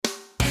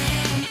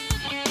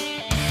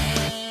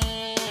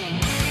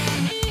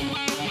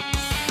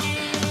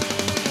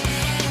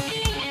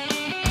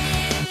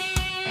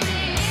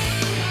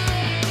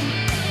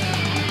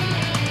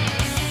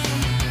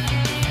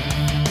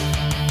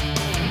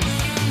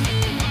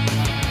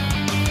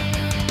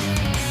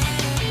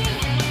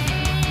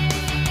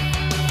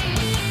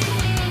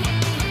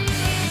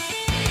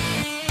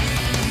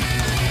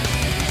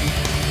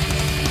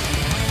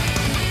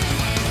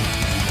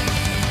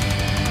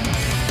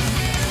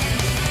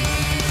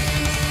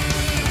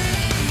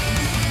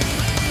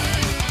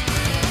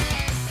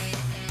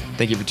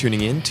Thank you for tuning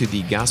in to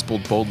the Gospel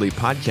Boldly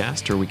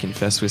podcast, where we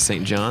confess with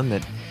St. John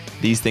that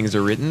these things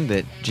are written,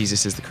 that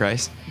Jesus is the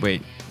Christ.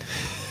 Wait.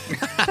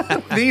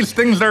 These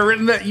things are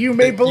written that you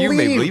may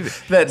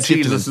believe that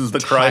Jesus is the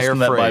Christ,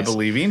 and that by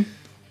believing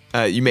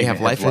you may have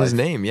life in his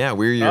name. Yeah,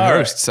 we're your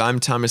hosts. Right. I'm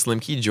Thomas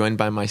Limke, joined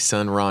by my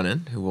son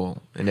Ronan, who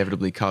will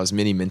inevitably cause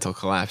many mental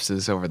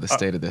collapses over the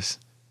state of this.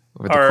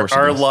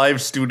 Our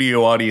live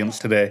studio audience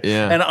today.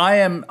 Yeah. And I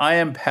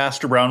am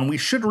Pastor Brown. We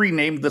should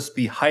rename this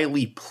the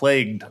Highly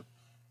Plagued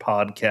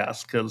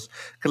podcast because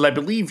I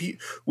believe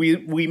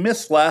we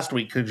missed last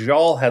week because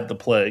y'all had the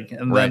plague,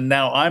 and then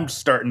now I'm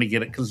starting to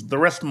get it because the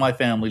rest of my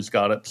family's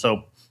got it.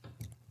 So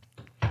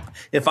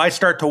if I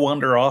start to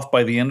wander off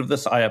by the end of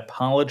this, I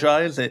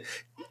apologize.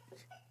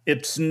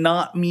 It's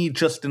not me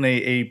just in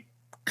a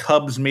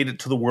Cubs made it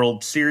to the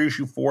World Series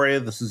euphoria.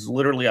 This is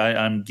literally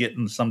I'm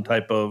getting some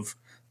type of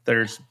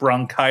there's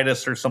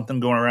bronchitis or something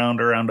going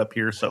around up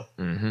here. So.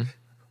 Mm-hmm.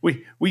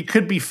 We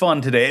could be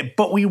fun today,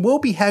 but we will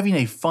be having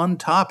a fun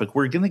topic.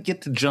 We're going to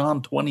get to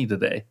John 20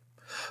 today.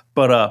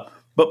 But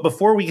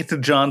before we get to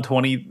John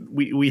 20,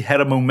 we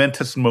had a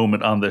momentous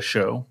moment on this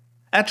show.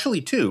 Actually,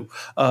 two.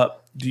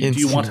 Do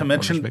you want to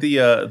mention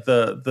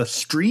the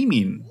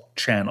streaming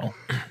channel?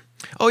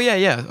 Oh,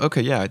 yeah.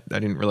 Okay, yeah. I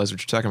didn't realize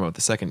what you're talking about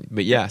the second.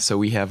 But yeah, so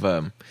we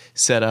have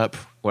set up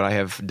what I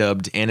have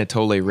dubbed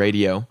Anatole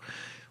Radio,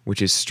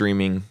 which is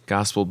streaming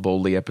Gospel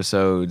Boldly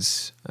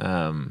episodes,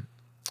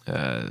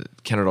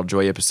 Count It All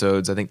Joy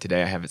episodes. I think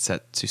today I have it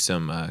set to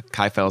some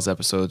Kai Files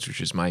episodes,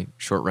 which is my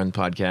short run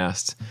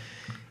podcast.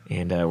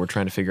 And we're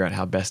trying to figure out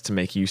how best to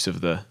make use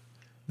of the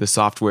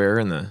software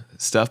and the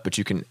stuff, but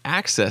you can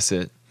access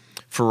it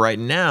for right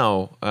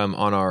now on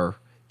our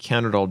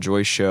Count It All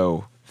Joy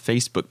Show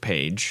Facebook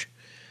page,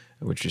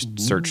 which is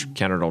search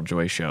Count It All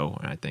Joy Show,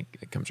 and I think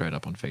it comes right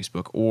up on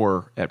Facebook,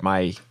 or at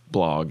my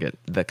blog at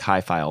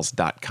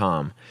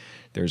thekaifiles.com.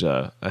 There's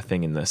a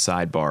thing in the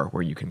sidebar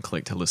where you can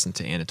click to listen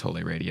to Anatole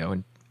Radio.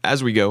 And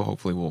as we go,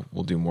 hopefully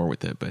we'll do more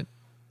with it, but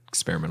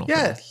experimental.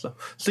 Yeah,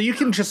 so you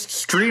can just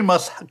stream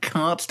us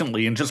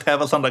constantly and just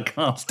have us on a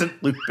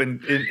constant loop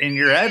in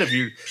your head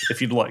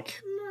if you'd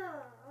like.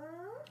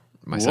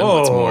 My son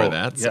wants more of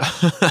that.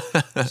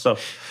 Yeah. So,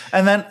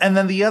 and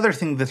then the other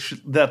thing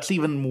that's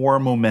even more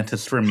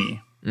momentous for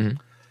me,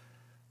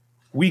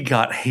 we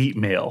got hate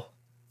mail.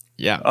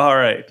 Yeah. All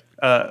right.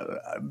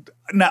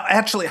 Now,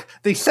 actually,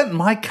 they sent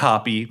my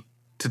copy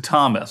to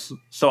Thomas,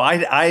 so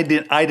I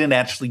didn't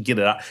actually get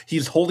it.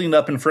 He's holding it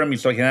up in front of me,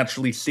 so I can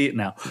actually see it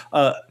now.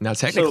 Now,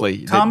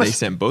 technically, so Thomas, they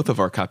sent both of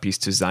our copies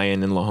to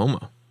Zion and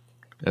Lahoma.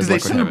 Did they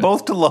send them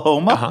both to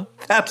Lahoma? Uh-huh.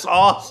 That's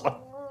awesome.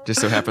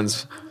 Just so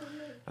happens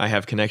I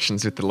have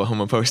connections with the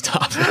Lahoma post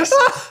office.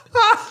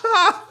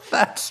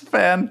 That's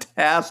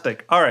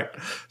fantastic. All right.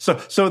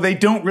 So they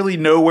don't really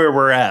know where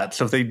we're at.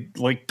 So if they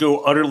go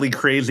utterly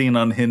crazy and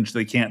unhinged,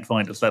 they can't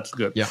find us. That's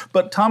good. Yeah.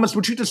 But Thomas,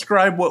 would you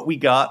describe what we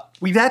got?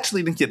 We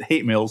actually didn't get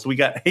hate mails. We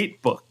got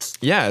hate books.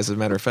 Yeah, as a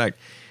matter of fact.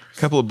 A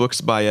couple of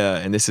books by,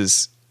 and this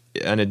is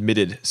an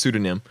admitted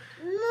pseudonym.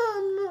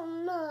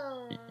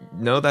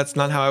 No, that's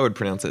not how I would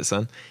pronounce it,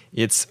 son.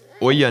 It's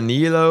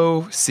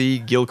Oyanilo C.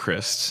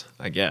 Gilchrist,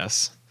 I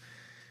guess.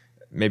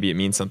 Maybe it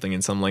means something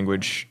in some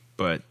language,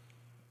 but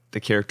the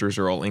characters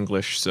are all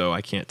English, so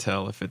I can't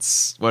tell if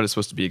it's what it's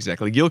supposed to be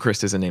exactly.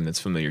 Gilchrist is a name that's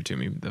familiar to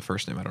me. The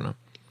first name, I don't know.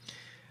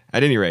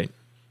 At any rate,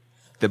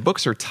 the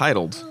books are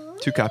titled,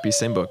 2 copies,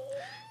 same book,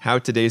 How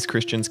Today's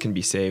Christians Can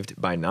Be Saved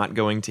by Not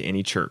Going to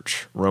Any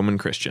Church, Roman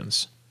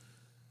Christians.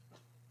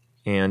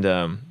 And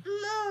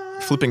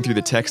flipping through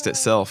the text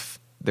itself,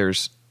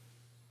 there's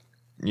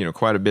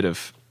quite a bit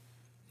of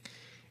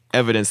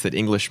evidence that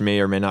English may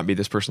or may not be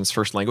this person's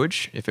first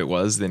language. If it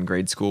was, then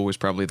grade school was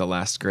probably the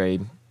last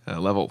grade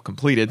level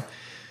completed.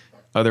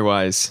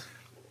 Otherwise,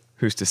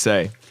 who's to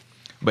say?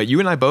 But you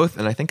and I both,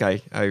 and I think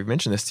I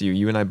mentioned this to you,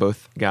 you and I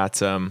both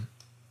got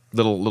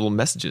little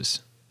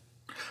messages.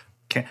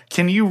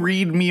 Can you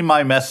read me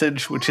my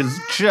message, which is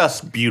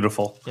just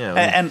beautiful? Yeah,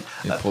 let me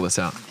pull this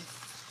out.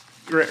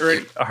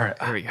 Ready? All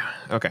right. Here we go.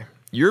 Okay.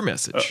 Your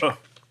message.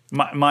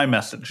 My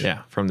message.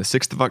 Yeah, from the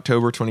 6th of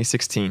October,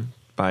 2016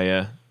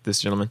 by this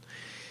gentleman.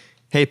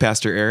 Hey,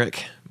 Pastor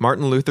Eric.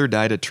 Martin Luther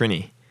died at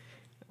Trini,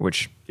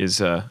 which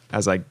is,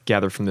 as I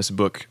gather from this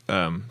book,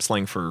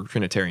 slang for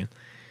Trinitarian.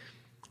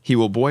 He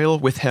will boil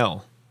with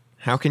hell.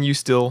 How can you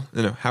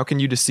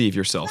deceive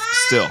yourself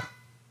still?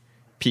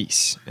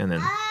 Peace. And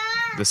then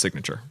the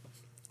signature.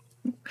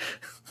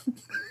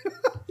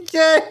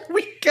 Yay,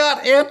 we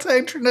got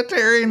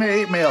anti-Trinitarian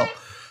hate mail.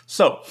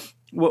 So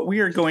what we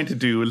are going to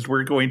do is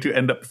we're going to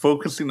end up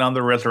focusing on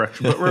the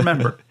resurrection. But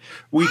remember,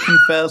 we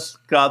confess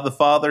God the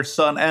Father,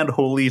 Son, and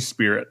Holy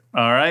Spirit.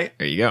 All right?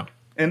 There you go.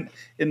 And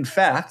in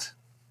fact,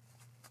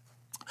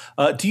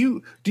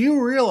 do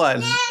you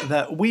realize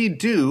that we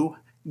do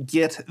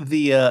get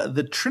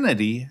the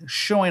Trinity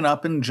showing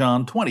up in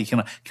John 20?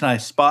 Can I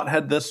spot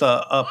head this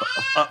up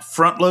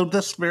front load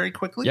this very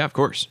quickly? Yeah, of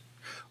course.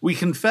 We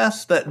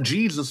confess that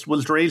Jesus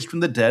was raised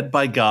from the dead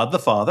by God the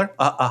Father.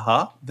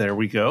 There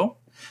we go.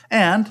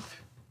 And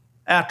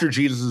After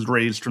Jesus is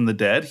raised from the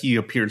dead, he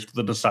appears to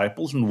the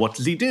disciples, and what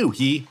does he do?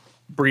 He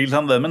breathes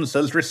on them and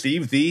says,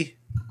 receive the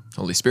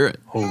Holy Spirit.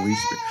 Holy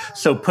Spirit.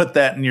 So put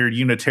that in your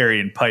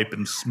Unitarian pipe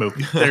and smoke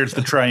it. There's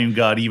the triune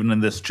God even in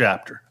this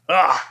chapter.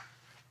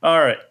 All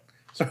right.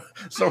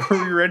 So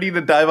are we ready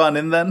to dive on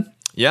in then?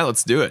 Yeah,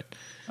 let's do it.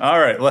 All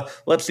right.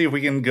 Let's see if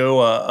we can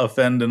go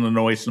offend and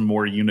annoy some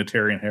more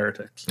Unitarian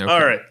heretics. Okay.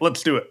 All right.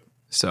 Let's do it.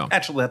 So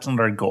actually, that's not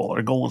our goal.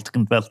 Our goal is to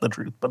confess the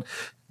truth. But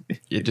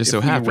it just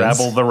so happens.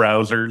 Rabble the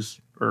rousers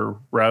or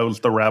rouse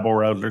the rabble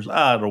rousers.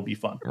 It'll be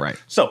fun.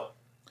 Right. So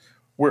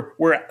we're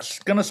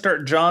going to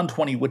start John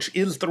 20, which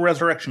is the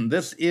resurrection.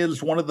 This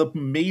is one of the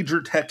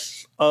major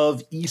texts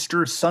of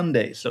Easter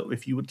Sunday. So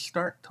if you would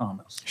start,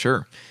 Thomas.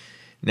 Sure.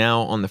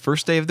 Now, on the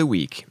first day of the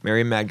week,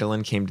 Mary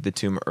Magdalene came to the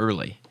tomb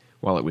early,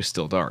 while it was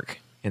still dark,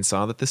 and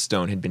saw that the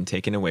stone had been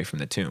taken away from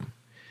the tomb.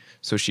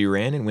 So she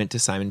ran and went to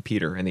Simon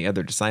Peter and the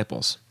other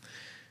disciple,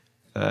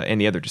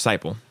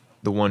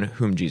 the one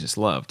whom Jesus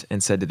loved,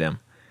 and said to them,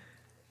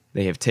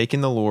 "They have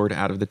taken the Lord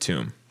out of the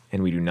tomb,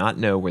 and we do not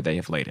know where they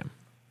have laid him."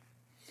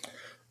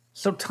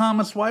 So,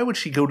 Thomas, why would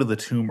she go to the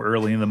tomb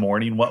early in the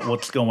morning?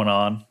 What's going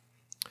on?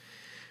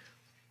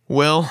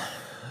 Well,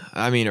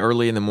 I mean,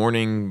 early in the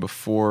morning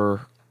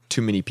before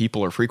too many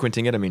people are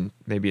frequenting it. I mean,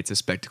 maybe it's a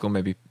spectacle.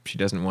 Maybe she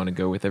doesn't want to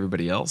go with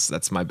everybody else.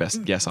 That's my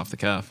best guess off the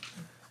cuff.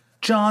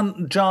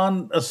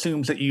 John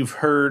assumes that you've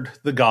heard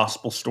the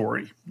gospel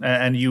story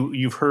and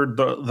you've heard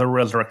the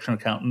resurrection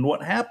account. And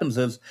what happens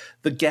is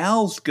the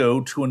gals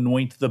go to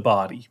anoint the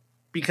body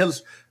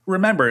because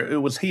remember,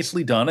 it was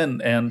hastily done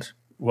and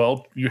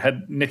well, you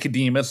had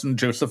Nicodemus and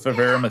Joseph of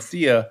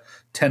Arimathea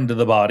tend to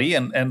the body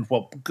and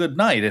well, good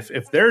night.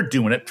 If they're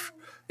doing it,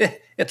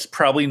 it's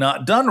probably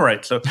not done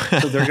right. So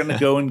they're going to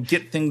go and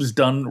get things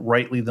done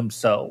rightly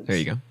themselves. There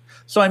you go.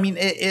 So, I mean,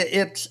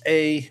 it's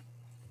a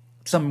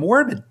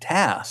morbid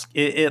task.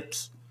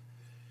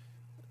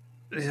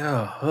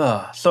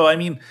 So, I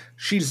mean,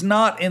 she's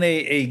not in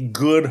a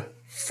good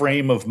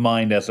frame of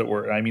mind, as it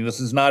were. I mean, this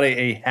is not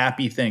a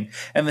happy thing.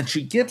 And then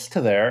she gets to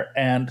there,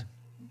 and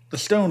the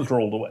stone's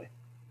rolled away.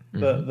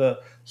 Mm-hmm.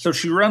 So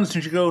she runs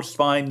and she goes,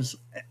 finds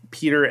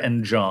Peter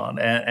and John,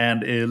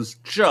 and is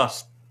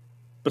just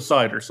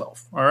beside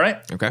herself. All right?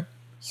 Okay.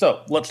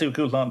 So let's see what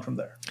goes on from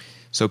there.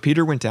 So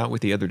Peter went out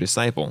with the other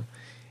disciple,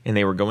 and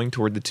they were going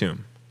toward the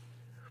tomb.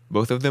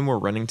 Both of them were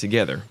running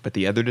together, but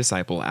the other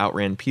disciple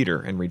outran Peter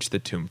and reached the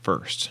tomb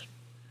first.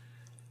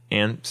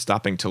 And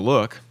stooping to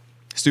look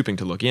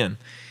in,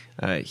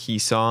 he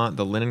saw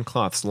the linen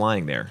cloths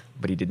lying there,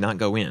 but he did not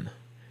go in.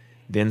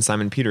 Then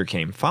Simon Peter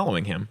came,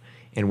 following him,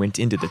 and went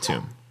into the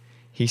tomb.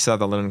 He saw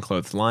the linen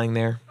clothes lying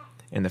there,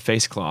 and the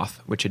face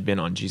cloth, which had been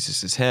on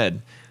Jesus'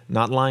 head,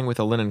 not lying with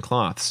the linen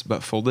cloths,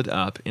 but folded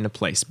up in a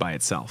place by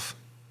itself.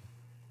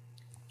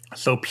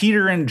 So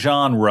Peter and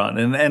John run,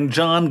 and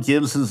John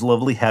gives his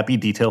lovely, happy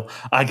detail.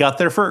 I got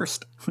there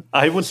first.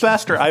 I was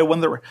faster. I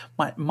won the.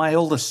 My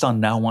oldest son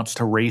now wants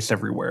to race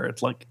everywhere.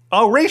 It's like,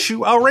 I'll race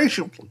you.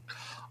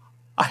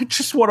 I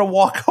just want to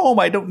walk home.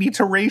 I don't need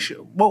to race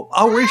you. Well,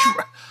 I'll race you.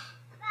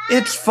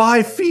 It's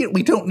 5 feet.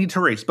 We don't need to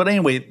race. But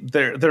anyway,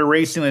 they're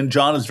racing, and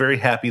John is very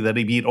happy that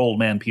he beat old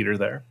man Peter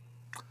there.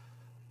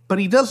 But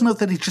he does note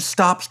that he just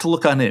stops to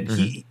look on in.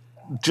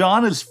 Mm-hmm.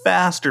 John is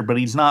faster, but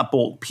he's not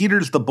bold.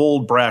 Peter's the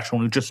bold, brash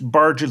one who just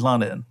barges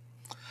on in.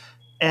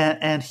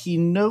 And he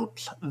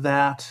notes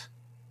that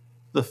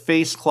the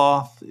face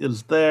cloth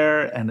is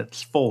there and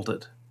it's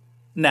folded.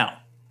 Now,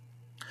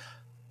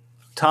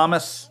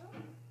 Thomas,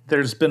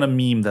 there's been a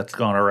meme that's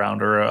gone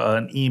around or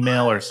an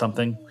email or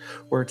something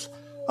where it's,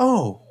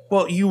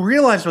 well, you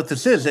realize what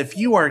this is. If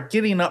you are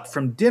getting up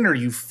from dinner,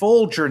 you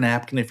fold your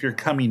napkin if you're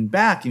coming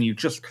back, and you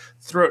just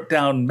throw it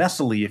down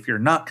messily if you're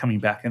not coming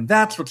back. And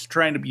that's what's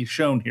trying to be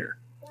shown here.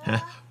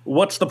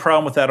 What's the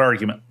problem with that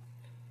argument?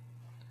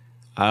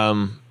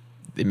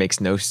 It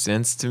makes no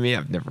sense to me.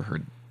 I've never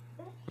heard.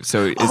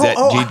 So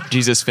is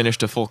Jesus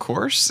finished a full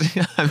course?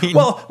 I mean,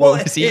 what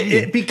was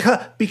he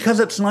because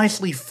it's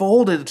nicely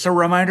folded, it's a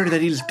reminder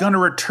that he's going to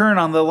return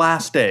on the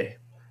last day.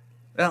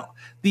 Now,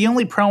 the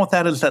only problem with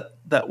that is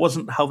that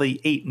wasn't how they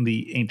ate in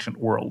the ancient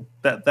world.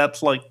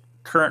 That's like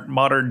current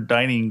modern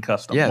dining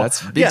custom. Yeah,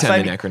 that's big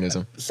time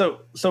anachronism. So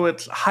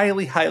it's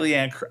highly, highly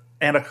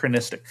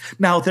anachronistic.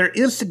 Now, there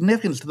is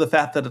significance to the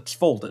fact that it's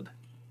folded.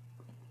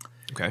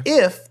 Okay.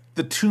 If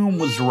the tomb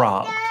was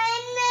robbed,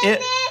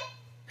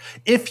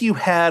 if you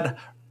had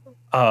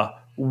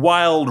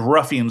wild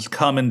ruffians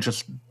come and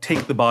just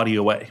take the body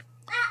away,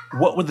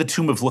 what would the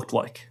tomb have looked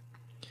like?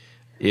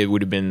 It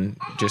would have been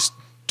just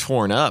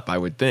torn up, I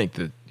would think.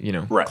 That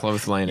right.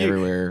 Clothes lying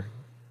everywhere.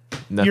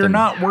 You're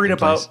not worried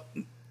about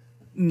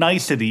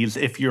niceties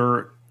if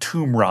you're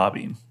tomb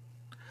robbing,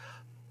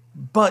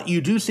 but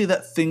you do see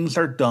that things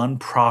are done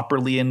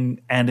properly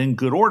and in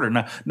good order.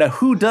 Now,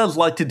 who does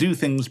like to do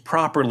things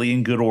properly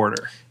in good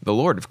order? The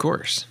Lord, of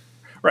course.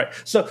 Right.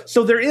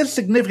 So there is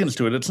significance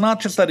to it. It's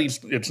not just that he's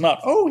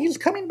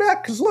coming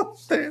back because look,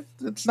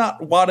 it's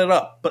not wadded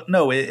up. But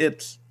no,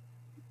 it's.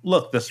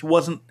 Look, this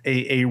wasn't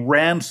a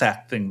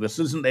ransacked thing. This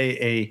isn't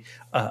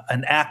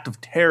an act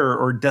of terror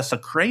or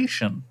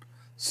desecration.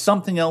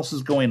 something else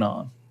is going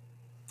on.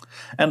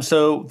 And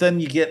so then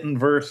you get in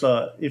verse,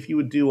 if you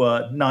would do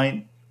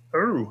 8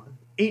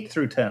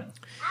 through 10.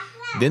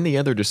 Then the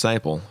other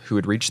disciple, who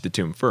had reached the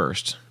tomb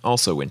first,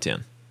 also went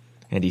in,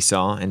 and he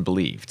saw and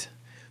believed.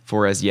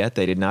 For as yet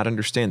they did not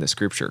understand the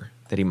scripture,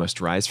 that he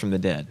must rise from the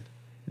dead.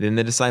 Then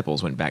the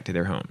disciples went back to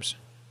their homes.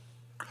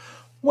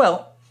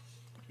 Well,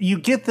 you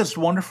get this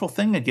wonderful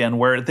thing again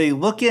where they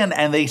look in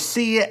and they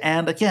see it,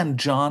 and again,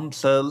 John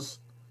says,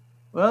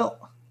 well,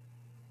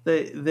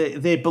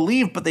 they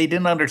believe, but they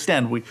didn't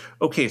understand.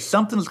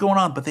 Something's going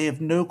on, but they have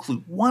no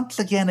clue. Once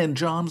again, in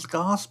John's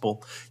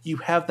gospel, you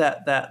have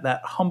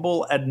that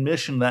humble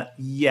admission that,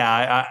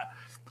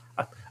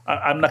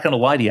 I'm not going to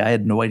lie to you, I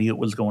had no idea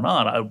what was going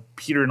on.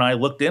 Peter and I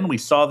looked in, we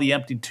saw the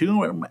empty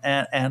tomb,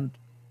 and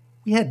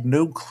we had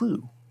no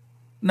clue.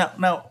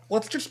 Now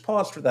let's just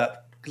pause for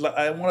that, because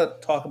I want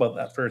to talk about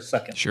that for a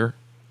second. Sure.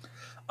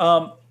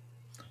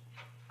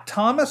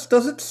 Thomas,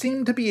 does it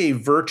seem to be a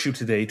virtue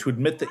today to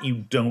admit that you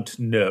don't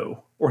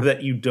know or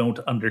that you don't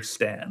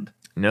understand?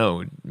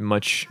 No,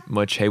 much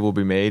hay will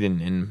be made,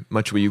 and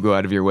much will you go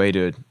out of your way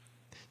to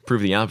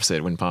prove the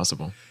opposite when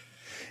possible.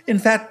 In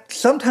fact,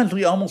 sometimes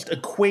we almost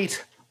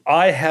equate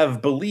I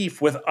have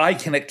belief with I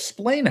can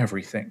explain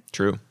everything.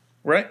 True.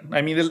 Right?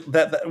 I mean,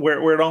 that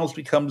where it almost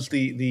becomes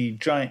the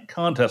giant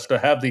contest to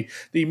have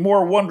the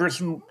more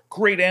wondrous and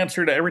great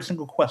answer to every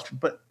single question.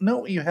 But know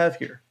what you have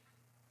here.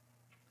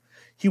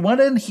 He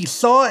went in, he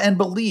saw and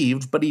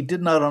believed, but he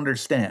did not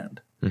understand.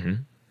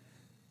 Mm-hmm.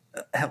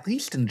 At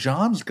least in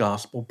John's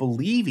gospel,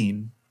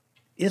 believing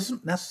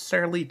isn't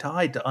necessarily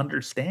tied to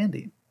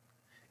understanding.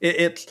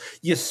 It's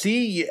you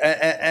see,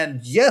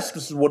 and yes,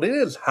 this is what it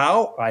is.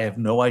 How? I have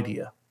no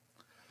idea.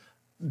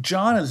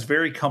 John is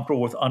very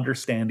comfortable with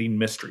understanding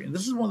mystery. And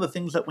this is one of the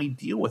things that we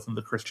deal with in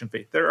the Christian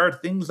faith. There are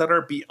things that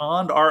are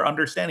beyond our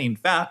understanding. In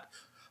fact,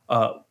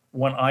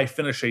 when I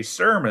finish a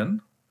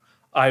sermon,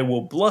 I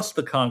will bless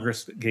the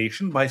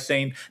congregation by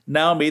saying,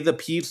 now may the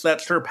peace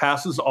that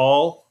surpasses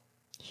all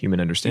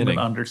human understanding.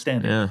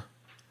 Yeah.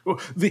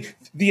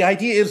 The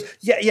idea is,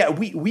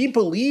 we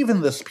believe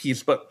in this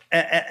peace, but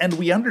and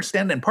we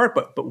understand in part,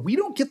 but we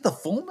don't get the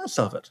fullness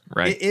of it.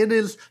 Right. It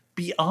is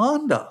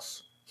beyond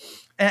us.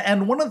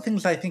 And one of the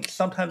things I think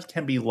sometimes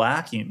can be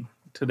lacking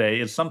today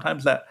is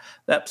sometimes that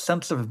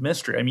sense of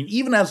mystery. I mean,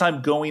 even as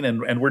I'm going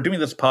and we're doing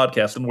this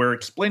podcast and we're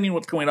explaining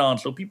what's going on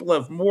so people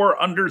have more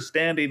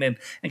understanding and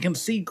can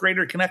see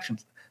greater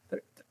connections,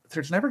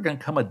 there's never going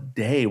to come a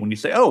day when you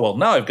say, oh, well,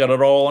 now I've got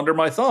it all under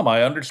my thumb.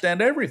 I understand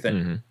everything.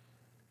 Mm-hmm.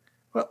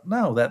 Well,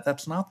 no,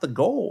 that's not the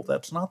goal.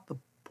 That's not the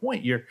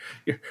point. You're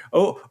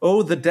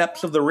the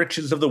depths of the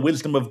riches of the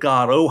wisdom of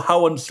God. Oh,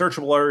 how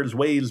unsearchable are his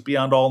ways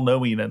beyond all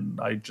knowing.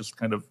 And I just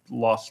kind of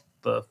lost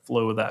the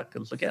flow of that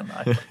because again,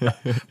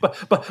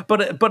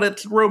 but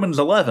it's Romans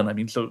 11. I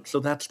mean, so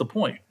that's the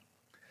point.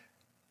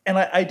 And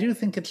I do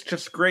think it's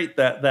just great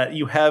that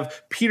you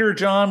have Peter,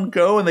 John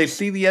go and they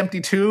see the empty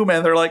tomb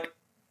and they're like,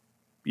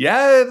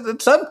 yeah,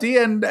 it's empty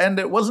and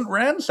it wasn't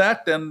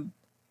ransacked. And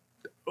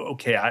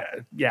okay,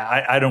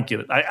 I don't get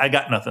it. I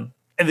got nothing.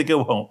 And they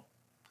go home.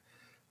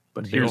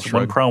 But here's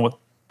one problem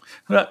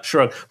with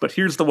shrug. But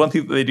here's the one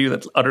thing that they do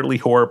that's utterly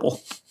horrible.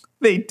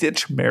 They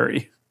ditch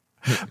Mary.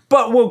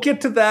 But we'll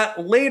get to that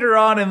later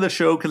on in the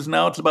show because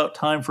now it's about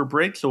time for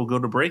break. So we'll go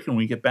to break, and when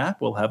we get back,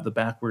 we'll have the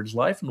Backwards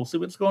Life, and we'll see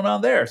what's going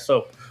on there.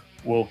 So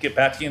we'll get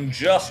back to you in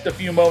just a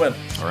few moments.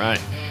 All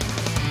right.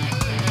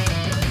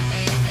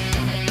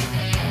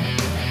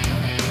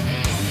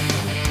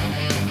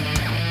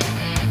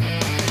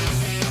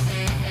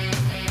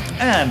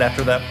 And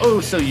after that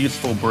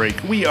oh-so-useful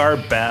break, we are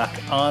back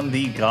on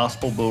the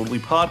Gospel Boldly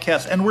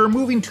podcast, and we're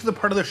moving to the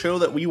part of the show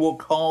that we will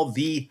call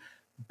the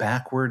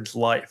Backwards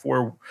Life,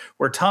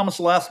 where Thomas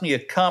will ask me a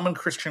common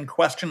Christian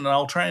question, and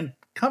I'll try and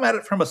come at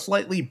it from a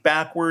slightly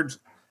backwards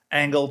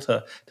angle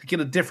to get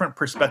a different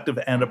perspective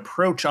and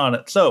approach on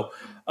it. So,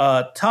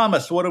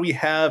 Thomas, what do we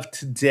have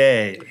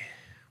today?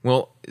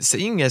 Well,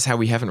 seeing as how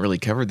we haven't really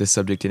covered this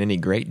subject in any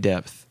great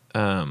depth,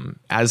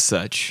 as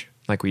such,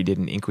 like we did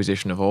in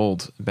Inquisition of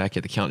Old back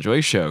at the Count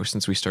Joy show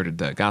since we started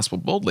the Gospel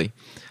Boldly,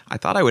 I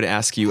thought I would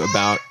ask you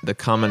about the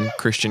common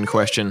Christian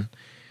question,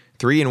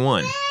 3 in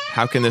 1.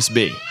 How can this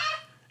be?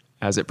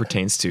 As it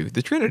pertains to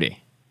the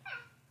Trinity.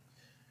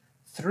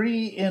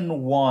 3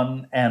 in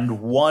 1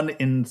 and 1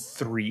 in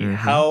 3. Mm-hmm.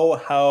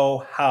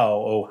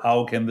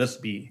 How can this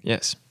be?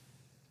 Yes.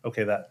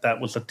 Okay,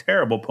 that was a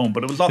terrible poem,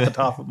 but it was off the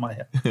top of my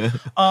head.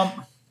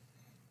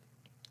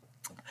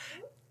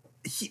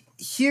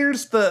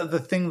 Here's the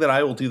thing that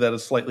I will do that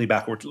is slightly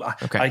backwards.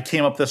 Okay. I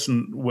came up this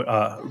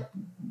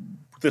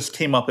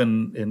came up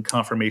in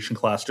confirmation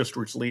class just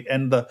recently,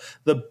 and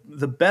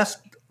the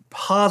best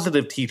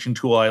positive teaching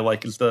tool I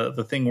like is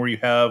the thing where you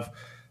have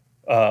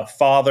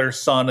Father,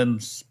 Son,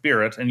 and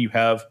Spirit, and you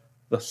have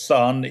the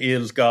Son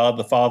is God,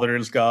 the Father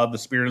is God, the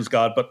Spirit is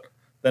God, but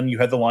then you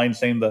have the line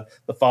saying the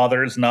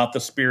Father is not the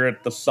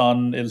Spirit, the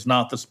Son is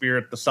not the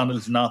Spirit, the Son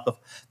is not the...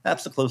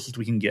 That's the closest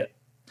we can get.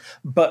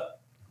 But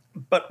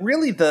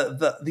really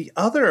the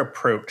other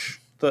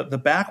approach,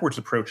 the backwards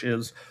approach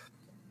is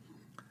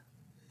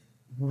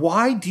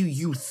why do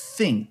you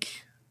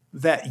think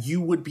that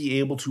you would be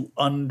able to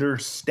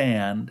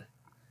understand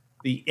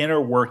the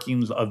inner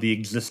workings of the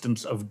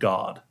existence of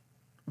God?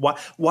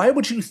 Why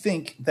would you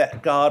think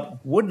that God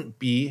wouldn't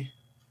be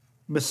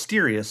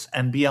mysterious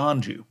and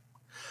beyond you?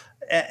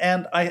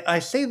 And I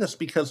say this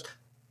because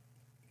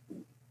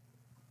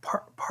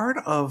part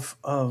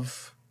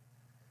of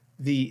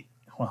the,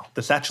 well,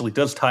 this actually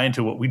does tie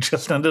into what we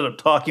just ended up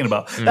talking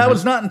about. Mm-hmm. That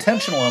was not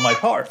intentional on my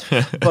part,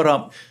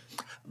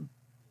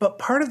 but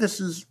part of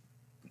this is,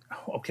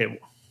 okay,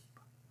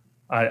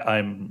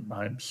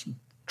 I'm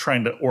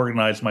trying to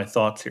organize my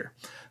thoughts here.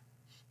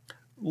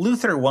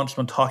 Luther, once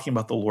when talking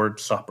about the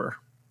Lord's Supper,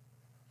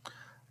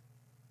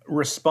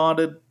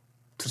 responded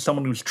to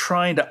someone who's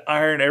trying to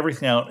iron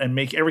everything out and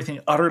make everything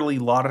utterly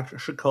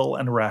logical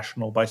and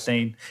rational by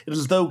saying, it is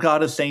as though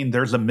God is saying,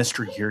 there's a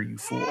mystery here, you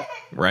fool.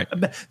 Right.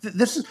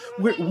 This is,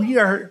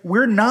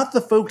 we're not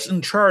the folks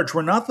in charge.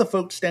 We're not the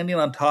folks standing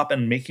on top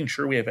and making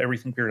sure we have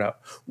everything figured out.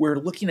 We're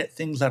looking at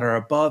things that are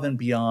above and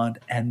beyond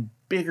and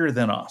bigger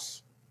than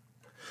us.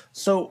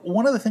 So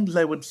one of the things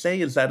I would say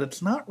is that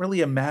it's not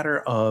really a matter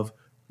of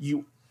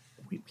we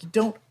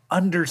don't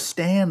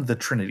understand the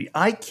Trinity.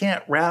 I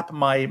can't wrap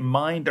my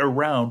mind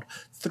around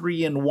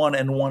 3 in 1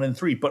 and 1 in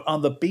 3, but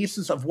on the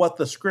basis of what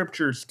the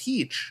scriptures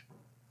teach,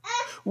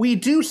 we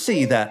do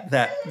see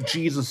that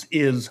Jesus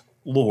is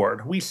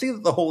Lord. We see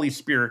that the Holy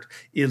Spirit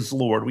is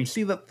Lord. We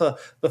see that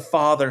the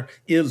Father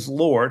is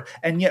Lord,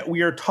 and yet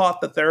we are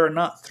taught that there are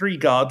not 3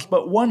 gods,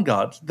 but 1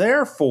 God.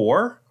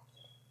 Therefore,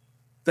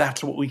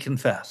 that's what we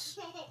confess.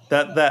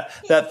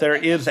 That there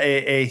is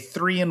a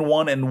 3 in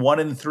 1 and 1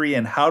 in 3,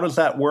 and how does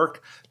that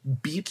work?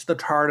 Beats the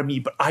tar to me,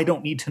 but I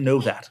don't need to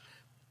know that.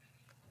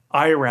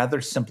 I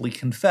rather simply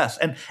confess.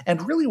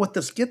 And really what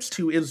this gets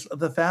to is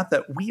the fact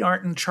that we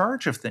aren't in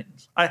charge of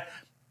things. I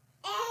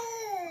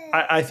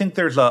think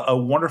there's a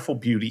wonderful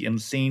beauty in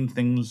seeing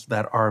things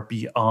that are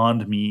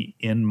beyond me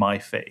in my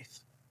faith.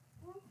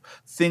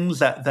 Things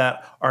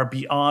that are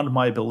beyond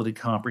my ability to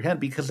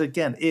comprehend, because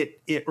again,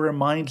 it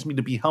reminds me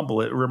to be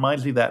humble. It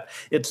reminds me that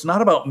it's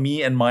not about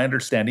me and my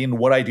understanding and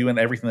what I do and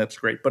everything that's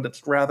great, but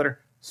it's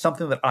rather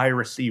something that I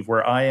receive,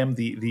 where I am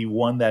the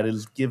one that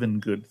is given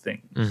good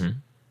things. Mm-hmm.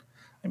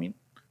 I mean,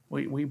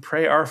 we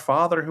pray, our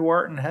Father who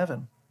art in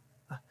heaven.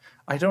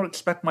 I don't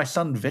expect my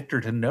son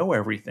Victor to know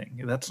everything.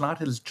 That's not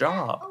his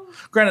job.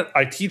 Granted,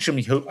 I teach him.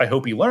 I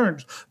hope he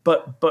learns.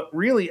 But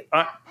really,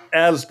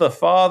 as the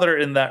father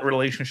in that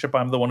relationship,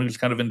 I'm the one who's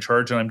kind of in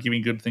charge, and I'm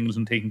giving good things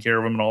and taking care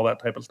of him and all that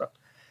type of stuff.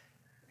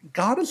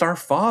 God is our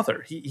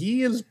Father.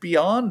 He is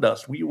beyond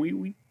us.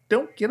 We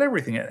don't get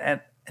everything,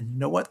 and you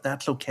know what?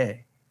 That's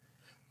okay.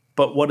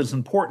 But what is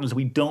important is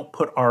we don't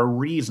put our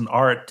reason,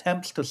 our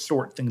attempts to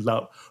sort things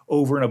out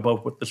over and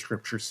above what the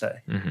scriptures say,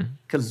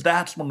 because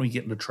that's when we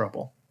get into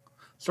trouble.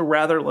 So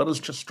rather, let us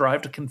just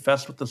strive to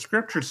confess what the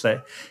scriptures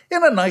say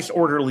in a nice,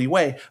 orderly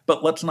way,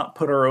 but let's not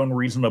put our own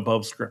reason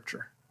above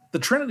scripture. The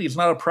Trinity is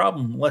not a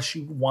problem unless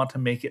you want to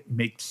make it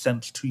make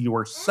sense to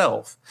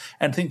yourself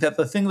and think that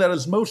the thing that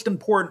is most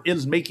important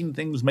is making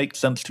things make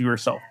sense to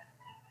yourself.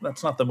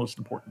 That's not the most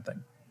important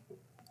thing.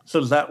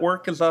 So does that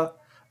work as a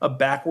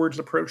backwards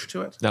approach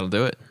to it? That'll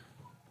do it.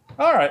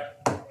 All right.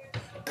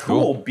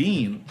 Cool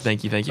beans.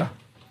 Thank you.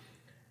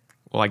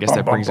 Well, I guess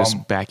that brings us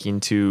back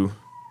into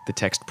the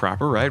text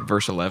proper, right?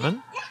 Verse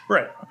 11.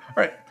 Right.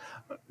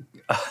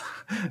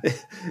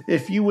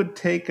 If you would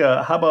take,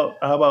 how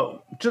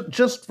about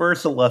just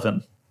verse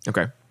 11?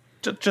 Okay.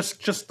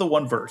 Just the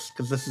one verse,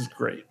 because this is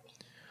great.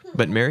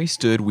 But Mary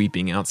stood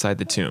weeping outside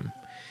the tomb,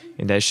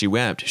 and as she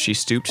wept, she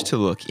stooped to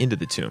look into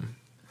the tomb.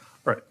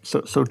 Right.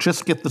 So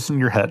just get this in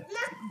your head.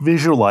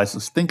 Visualize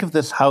this. Think of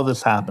this, how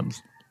this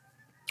happens.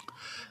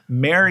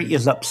 Mary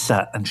is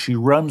upset, and she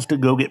runs to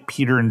go get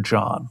Peter and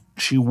John.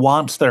 She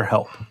wants their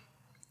help.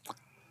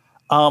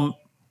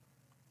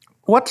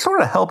 What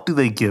sort of help do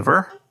they give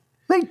her?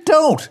 They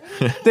don't.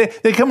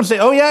 They come and say,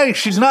 oh yeah,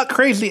 she's not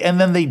crazy, and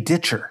then they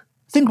ditch her.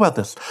 Think about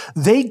this.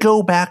 They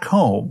go back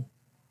home,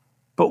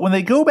 but when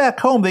they go back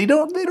home, they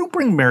don't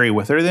bring Mary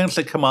with her. They don't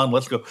say, come on,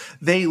 let's go.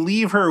 They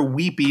leave her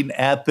weeping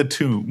at the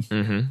tomb.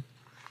 Mm-hmm.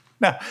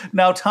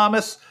 Now,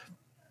 Thomas,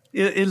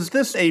 is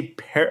this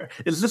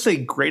a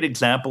great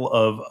example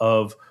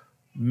of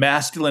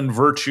masculine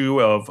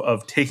virtue,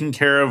 of taking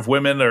care of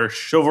women or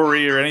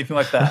chivalry or anything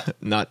like that?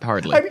 Not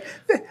hardly. I mean,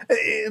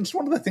 it's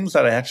one of the things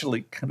that I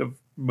actually kind of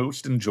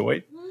most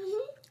enjoy.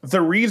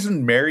 The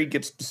reason Mary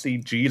gets to see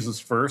Jesus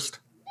first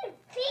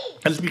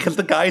is because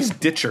the guys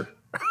ditch her.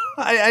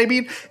 I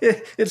mean,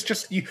 it's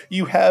just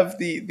you have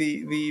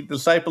the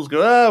disciples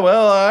go, oh,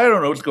 well, I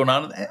don't know what's going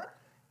on.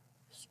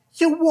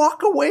 You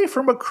walk away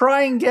from a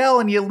crying gal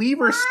and you leave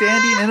her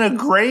standing in a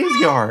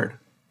graveyard.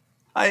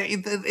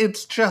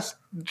 It's just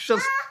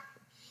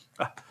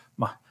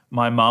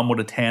my mom would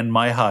have tanned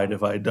my hide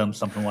if I had done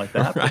something like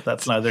that, but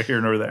that's neither here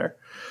nor there.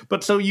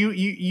 But so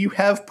you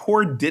have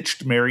poor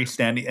ditched Mary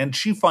standing, and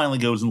she finally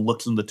goes and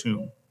looks in the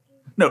tomb.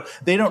 No,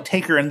 they don't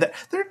take her, and they're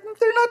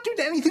not doing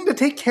anything to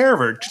take care of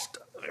her. Just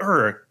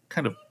her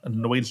kind of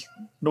annoys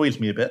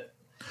me a bit.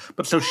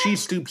 But so she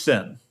stoops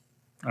in.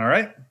 All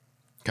right.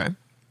 Okay.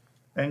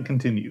 And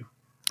continue.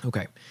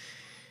 Okay.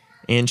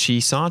 And she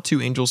saw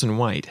 2 angels in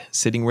white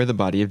sitting where the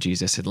body of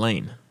Jesus had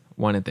lain,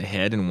 one at the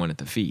head and one at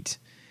the feet.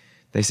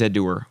 They said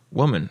to her,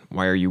 "Woman,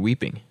 why are you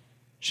weeping?"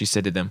 She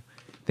said to them,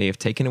 "They have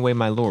taken away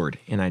my Lord,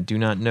 and I do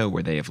not know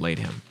where they have laid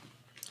him."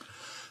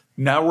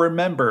 Now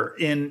remember,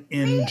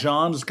 in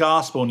John's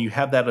gospel, and you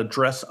have that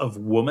address of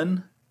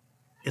woman,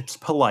 it's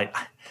polite.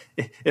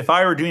 If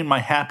I were doing my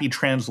happy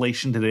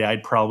translation today,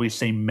 I'd probably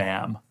say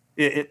ma'am,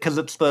 because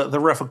it's the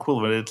rough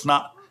equivalent. It's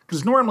not,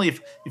 because normally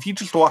if you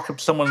just walk up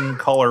to someone and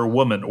call her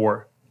woman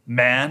or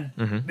man,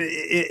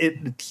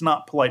 it's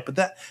not polite. But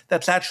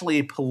that's actually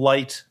a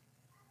polite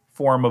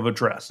form of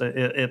address.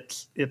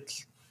 It's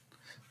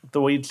the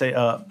way you'd say,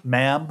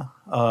 ma'am,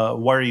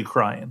 why are you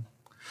crying?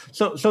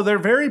 So they're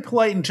very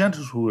polite and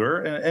gentle to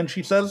her, and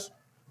she says,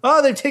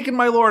 "Oh, they've taken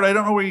my Lord. I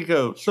don't know where you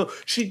go." So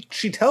she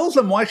tells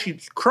them why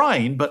she's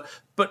crying, but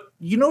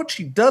you know what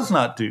she does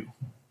not do?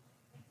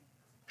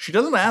 She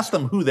doesn't ask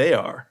them who they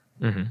are.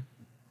 Mm-hmm.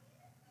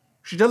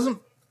 She doesn't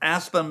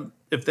ask them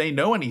if they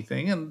know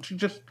anything, and she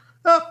just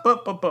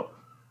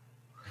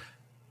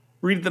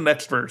read the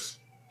next verse.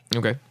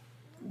 Okay.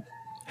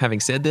 Having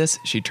said this,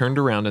 she turned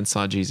around and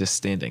saw Jesus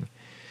standing,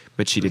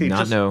 but she did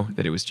not know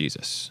that it was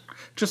Jesus.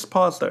 Just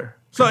pause there.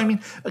 So, I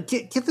mean,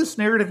 get this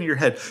narrative in your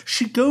head.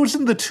 She goes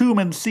in the tomb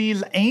and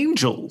sees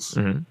angels.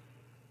 Mm-hmm.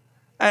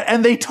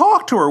 And they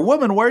talk to her.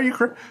 "Woman, why are you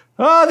crying?"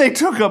 "Oh, they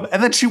took him."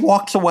 And then she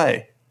walks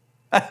away.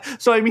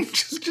 So, I mean,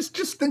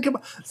 just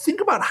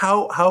think about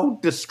how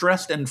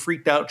distressed and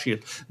freaked out she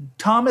is.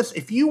 Thomas,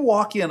 if you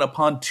walk in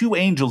upon 2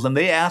 angels and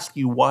they ask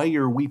you why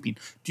you're weeping,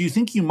 do you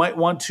think you might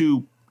want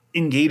to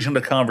engage in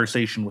a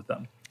conversation with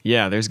them?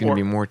 Yeah, there's going to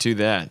be more to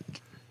that.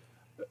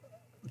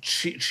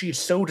 She's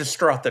so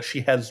distraught that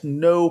she has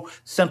no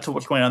sense of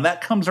what's going on. That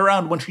comes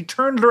around when she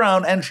turns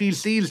around and she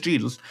sees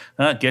Jesus.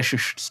 I guess you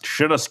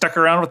should have stuck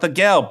around with the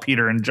gal,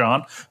 Peter and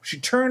John. She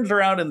turns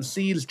around and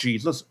sees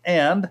Jesus,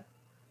 and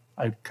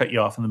I cut you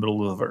off in the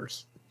middle of the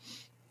verse.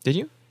 Did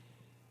you?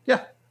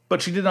 Yeah,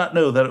 but she did not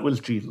know that it was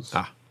Jesus.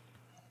 Ah.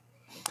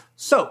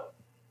 So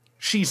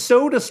she's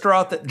so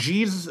distraught that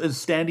Jesus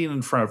is standing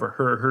in front of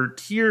her. Her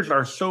tears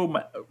are so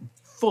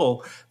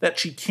full that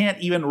she can't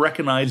even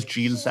recognize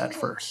Jesus at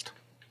first.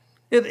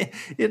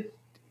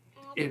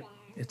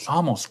 It's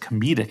almost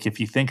comedic if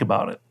you think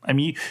about it. I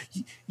mean,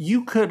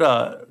 you could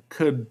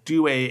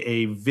do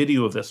a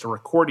video of this, a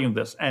recording of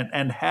this,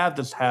 and have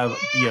this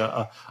be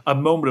a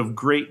moment of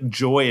great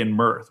joy and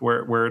mirth,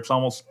 where it's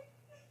almost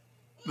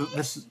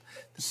this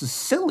is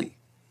silly.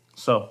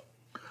 So,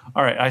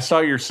 all right, I saw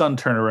your son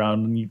turn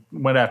around and you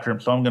went after him,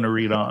 so I'm going to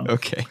read on.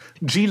 Okay.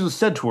 Jesus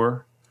said to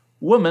her,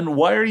 "Woman,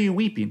 why are you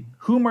weeping?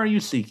 Whom are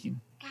you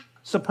seeking?"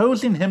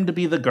 Supposing him to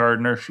be the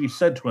gardener, she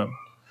said to him,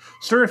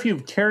 "Sir, if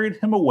you've carried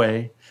him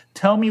away,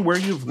 tell me where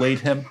you've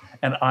laid him,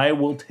 and I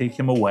will take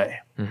him away."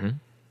 Mm-hmm.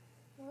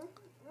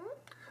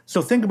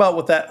 So think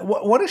about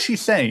what is she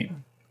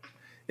saying?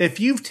 If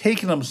you've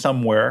taken him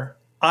somewhere,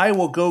 I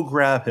will go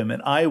grab him,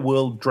 and I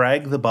will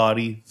drag the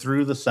body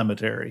through the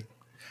cemetery,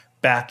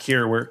 back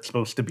here where it's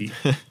supposed to be.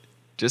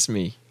 Just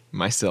me,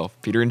 myself,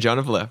 Peter and John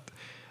have left.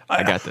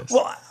 I got this.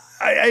 Well,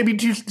 I mean,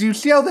 do you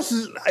see how this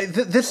is?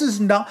 This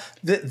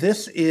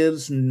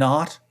is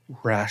not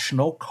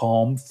rational,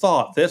 calm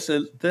thought. This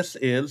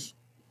is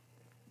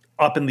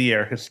up in the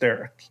air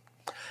hysterics.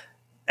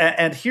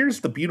 And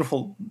here's the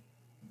beautiful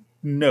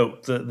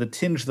note, the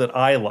tinge that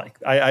I like.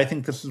 I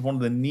think this is one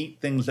of the neat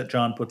things that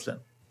John puts in.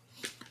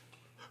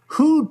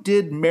 Who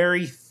did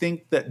Mary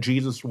think that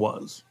Jesus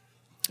was?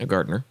 A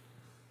gardener.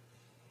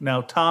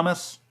 Now,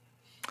 Thomas,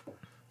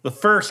 the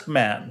first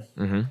man,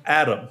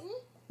 Adam,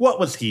 what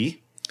was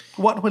he?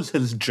 What was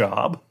his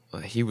job?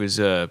 He was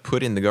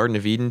put in the Garden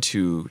of Eden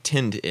to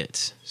tend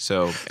it.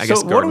 So I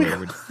guess gardener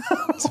would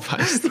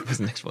suffice as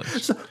an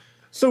explanation.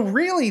 So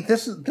really,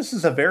 this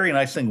is a very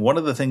nice thing. One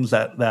of the things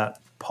that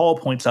Paul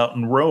points out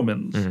in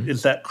Romans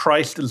is that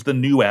Christ is the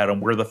new Adam.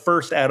 Where the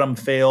first Adam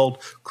failed,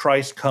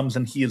 Christ comes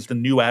and he is the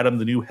new Adam,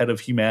 the new head of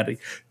humanity.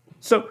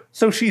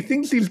 So she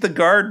thinks he's the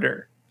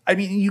gardener. I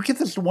mean, you get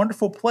this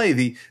wonderful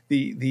play.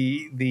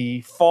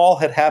 The fall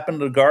had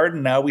happened in a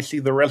garden. Now we see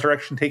the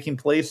resurrection taking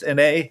place in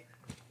a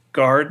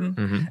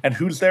garden. And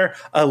who's there?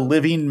 A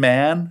living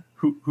man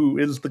who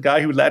is the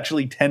guy who's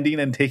actually tending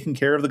and taking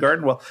care of the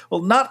garden.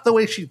 Well, not the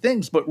way she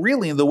thinks, but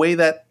really in the way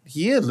that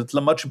he is. It's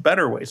a much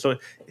better way. So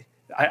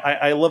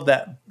I love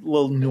that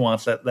little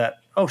nuance that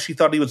she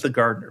thought he was the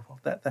gardener. Well,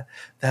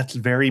 that's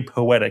very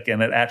poetic,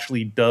 and it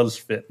actually does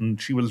fit.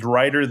 And she was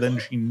righter than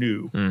she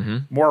knew.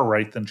 More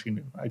right than she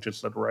knew. I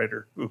just said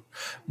righter. Ooh.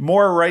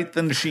 More right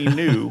than she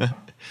knew.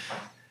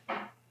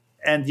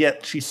 And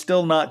yet she's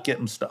still not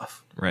getting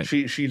stuff. Right.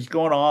 She's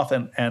going off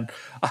and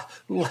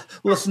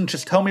listen,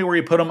 just tell me where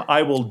you put him.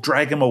 I will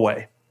drag him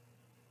away.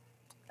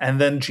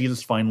 And then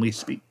Jesus finally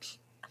speaks.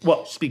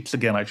 Well, speaks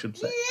again, I should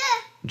say.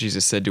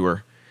 Jesus said to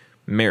her,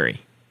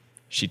 "Mary."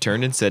 She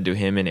turned and said to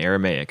him in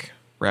Aramaic,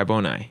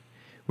 "Rabboni,"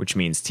 which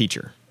means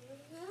teacher.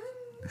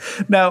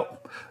 Now,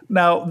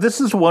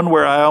 this is one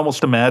where I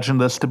almost imagine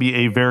this to be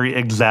a very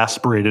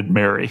exasperated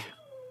Mary.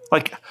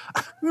 Like,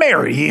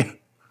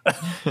 Mary,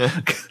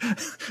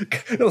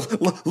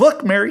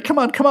 look, Mary, come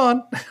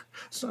on.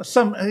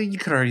 Some you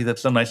could argue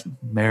that's a nice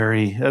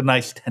Mary, a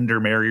nice tender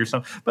Mary or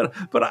something.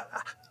 But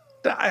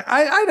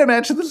I'd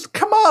imagine this.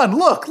 Come on,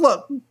 look.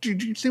 Do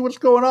you see what's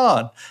going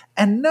on?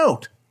 And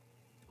note,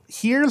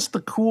 here's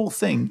the cool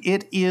thing.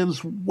 It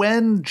is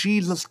when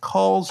Jesus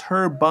calls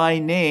her by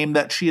name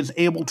that she is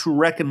able to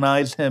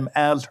recognize him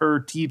as her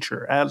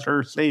teacher, as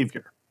her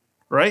savior.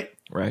 Right?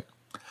 Right.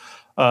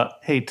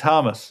 Hey,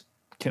 Thomas,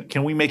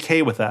 can we make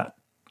hay with that?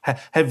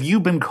 Have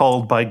you been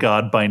called by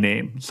God by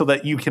name so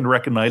that you can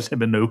recognize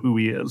him and know who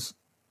he is?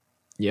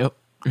 Yep.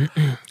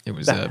 It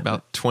was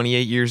about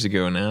 28 years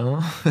ago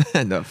now.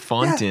 The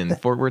font in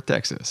Fort Worth,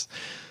 Texas.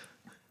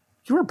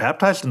 You were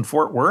baptized in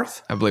Fort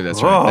Worth? I believe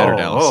that's right. Better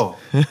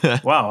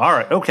Dallas. Wow. All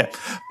right. Okay.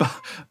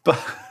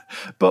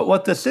 But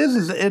what this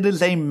is it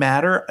is a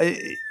matter.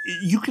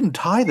 You can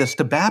tie this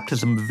to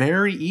baptism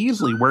very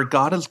easily, where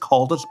God has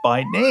called us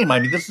by name. I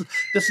mean, this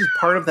is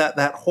part of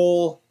that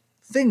whole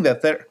thing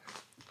that there.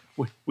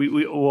 We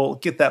will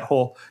get that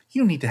whole,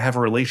 you need to have a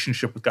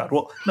relationship with God.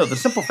 Well, no, the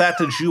simple fact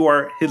is you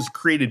are his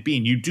created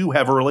being. You do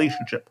have a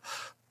relationship,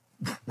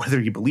 whether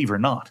you believe or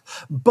not.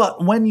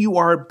 But when you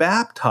are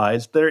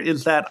baptized, there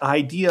is that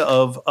idea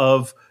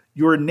of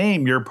your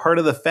name. You're part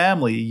of the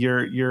family.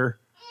 You're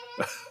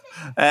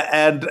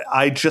and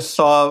I just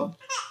saw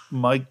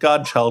my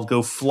godchild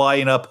go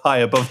flying up high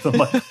above the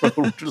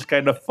microphone, which is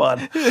kind of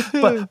fun.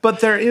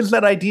 But there is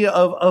that idea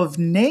of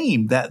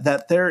name,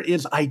 that there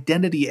is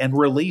identity and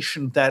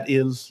relation that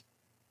is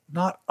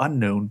not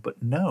unknown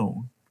but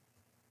known.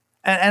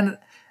 And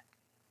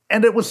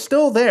it was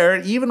still there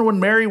even when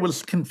Mary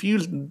was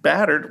confused and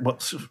battered.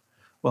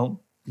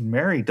 Well,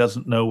 Mary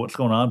doesn't know what's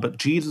going on, but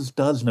Jesus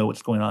does know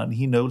what's going on.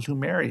 He knows who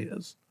Mary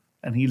is,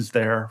 and he's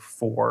there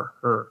for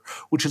her,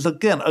 which is,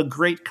 again, a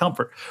great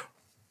comfort.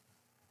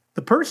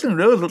 The person who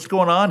knows what's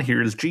going on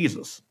here is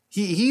Jesus.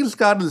 He's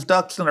got his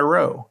ducks in a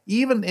row.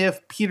 Even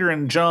if Peter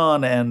and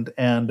John and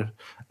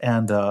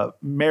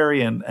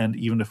Mary and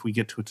even if we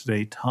get to it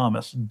today,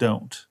 Thomas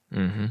don't.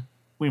 Mm-hmm.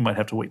 We might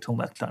have to wait till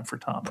next time for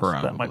Thomas.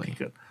 Probably. That might be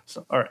good.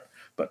 So, all right.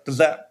 But does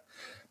that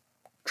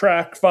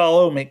track,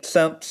 follow, make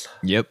sense?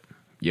 Yep.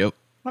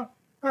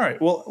 All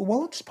right. Well,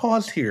 let's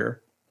pause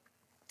here,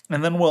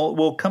 and then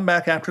we'll come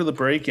back after the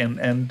break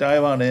and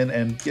dive on in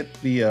and get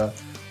the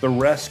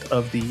rest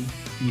of the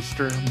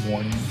Easter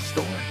morning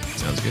story.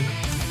 Sounds good.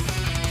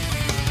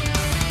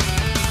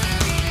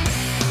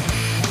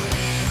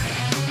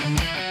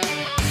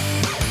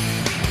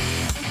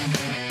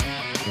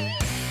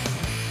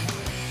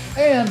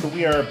 And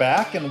we are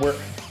back, and I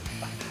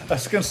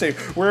was going to say,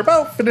 we're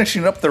about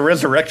finishing up the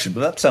resurrection,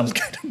 but that sounds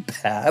kind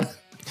of bad.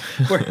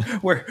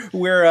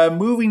 We're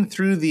moving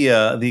through the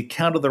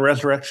account of the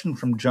resurrection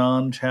from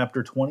John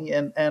chapter 20,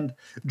 and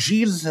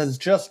Jesus has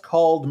just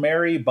called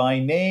Mary by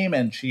name,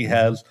 and she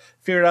has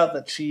figured out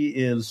that she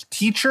is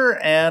teacher.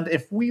 And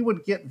if we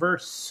would get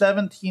verse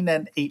 17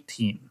 and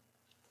 18.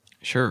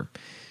 Sure.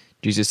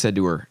 Jesus said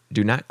to her,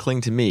 "Do not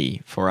cling to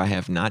me, for I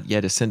have not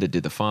yet ascended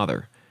to the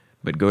Father,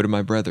 but go to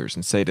my brothers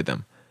and say to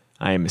them,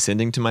 I am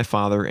ascending to my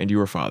Father and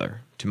your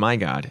Father, to my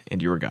God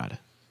and your God."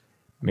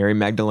 Mary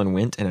Magdalene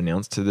went and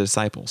announced to the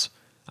disciples,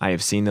 "I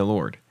have seen the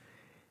Lord."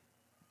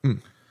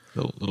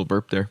 Little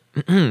burp there.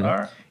 All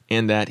right.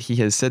 And that he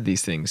has said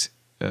these things,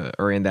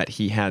 and that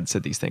he had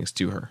said these things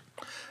to her.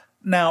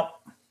 Now,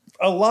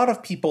 a lot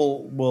of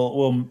people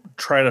will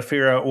try to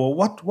figure out, well,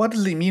 what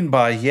does he mean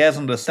by he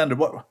hasn't ascended?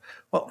 Well,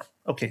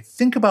 okay,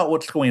 think about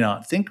what's going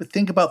on.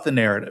 Think about the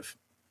narrative.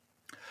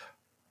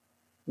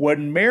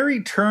 When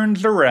Mary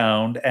turns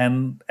around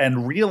and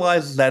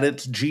realizes that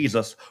it's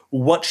Jesus,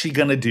 what's she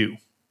gonna do?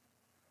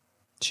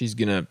 She's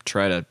gonna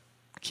try to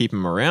keep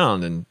him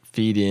around and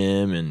feed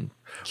him and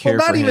care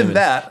not for him. even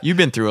that. You've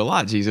been through a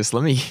lot, Jesus.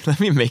 Let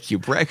me make you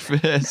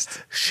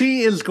breakfast.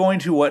 She is going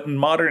to what in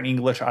modern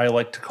English I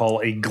like to call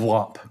a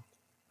glomp.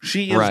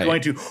 She is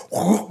going to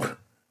whoop.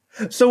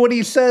 So when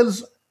he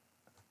says,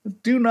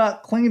 "Do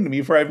not cling to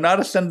me, for I have not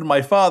ascended to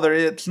my Father,"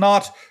 it's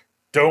not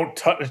don't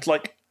touch. It's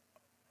like,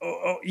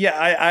 oh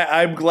yeah,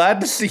 I'm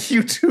glad to see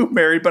you too,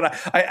 Mary, but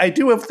I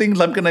do have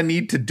things I'm going to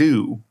need to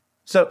do.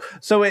 So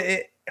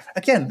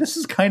again, this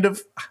is kind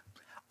of,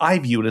 I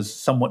view it as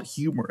somewhat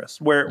humorous,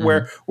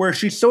 where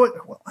she's so.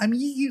 I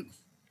mean,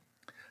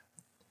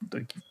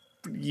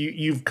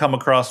 you've come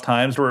across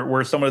times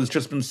where someone has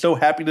just been so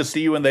happy to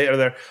see you, and they are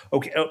there.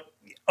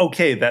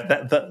 Okay,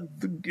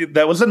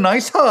 that was a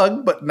nice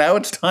hug, but now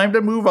it's time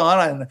to move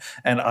on,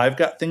 and I've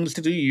got things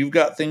to do. You've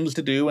got things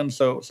to do, and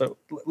so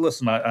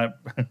listen, I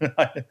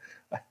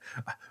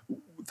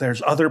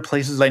there's other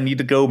places I need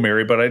to go,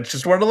 Mary, but I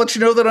just wanted to let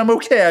you know that I'm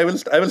okay. I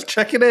was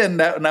checking in.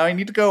 Now I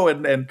need to go,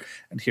 and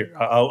here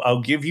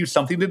I'll give you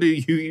something to do.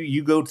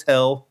 You go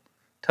tell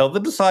the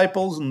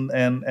disciples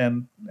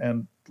and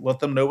let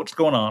them know what's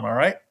going on. All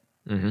right.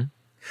 Mm-hmm.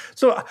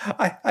 So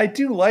I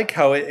do like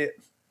how it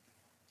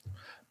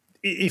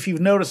if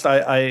you've noticed,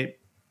 I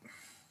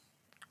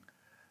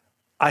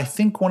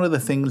think one of the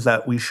things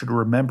that we should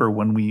remember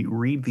when we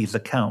read these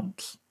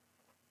accounts,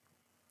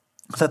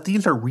 that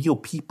these are real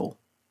people.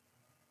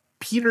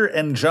 Peter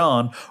and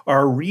John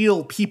are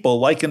real people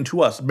like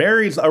unto us.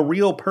 Mary's a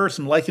real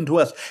person like unto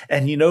us.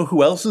 And you know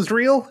who else is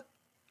real?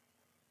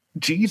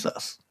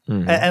 Jesus.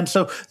 Mm-hmm. And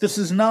so this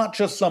is not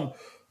just some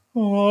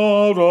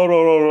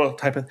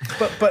type of,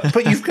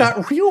 but you've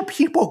got real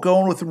people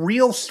going with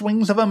real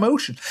swings of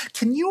emotion.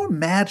 Can you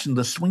imagine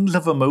the swings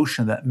of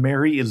emotion that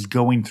Mary is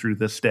going through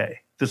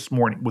this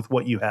morning with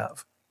what you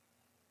have?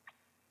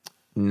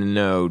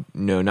 No,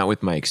 not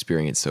with my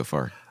experience so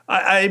far.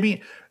 I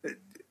mean,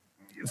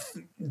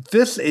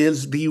 this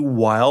is the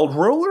wild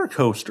roller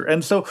coaster.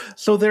 And so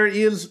there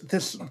is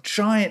this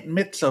giant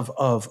mix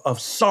of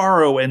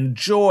sorrow and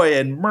joy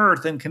and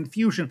mirth and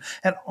confusion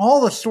and all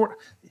the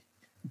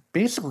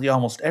basically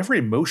almost every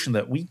emotion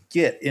that we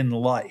get in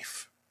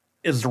life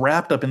is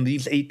wrapped up in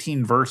these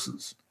 18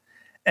 verses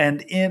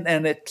and in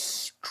an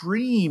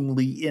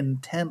extremely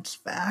intense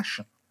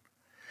fashion.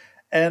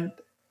 And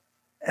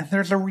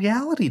there's a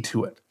reality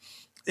to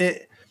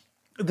it.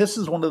 This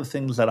is one of the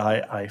things that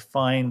I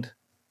find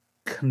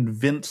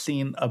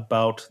convincing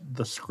about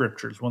the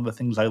scriptures. One of the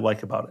things I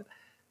like about it.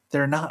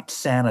 They're not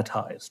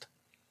sanitized.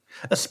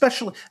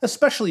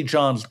 Especially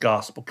John's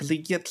gospel, because he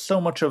gets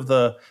so much of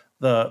the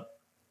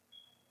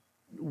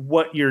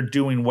what you're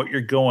doing, what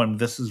you're going,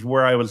 this is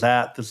where I was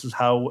at, this is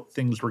how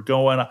things were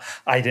going.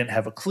 I didn't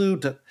have a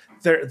clue.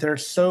 They're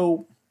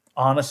so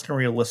honest and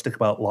realistic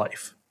about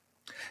life.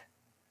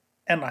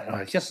 And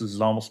I guess this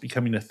is almost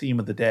becoming a theme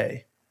of the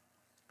day.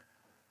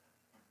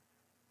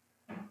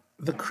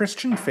 The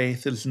Christian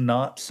faith is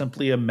not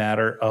simply a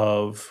matter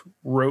of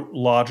rote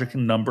logic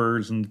and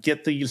numbers and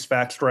get these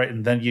facts right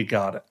and then you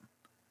got it.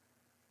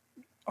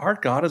 Our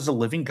God is a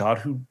living God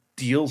who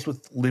deals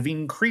with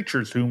living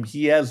creatures whom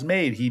he has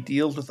made. He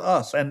deals with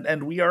us,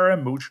 and we are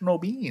emotional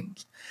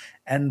beings,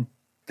 and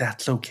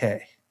that's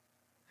okay.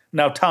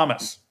 Now,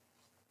 Thomas,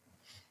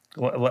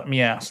 let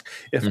me ask,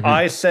 if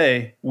I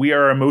say we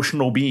are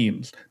emotional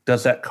beings,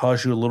 does that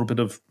cause you a little bit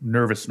of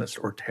nervousness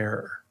or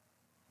terror?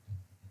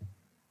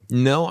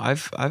 No,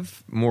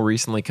 I've more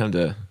recently come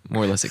to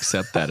more or less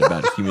accept that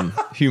about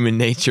human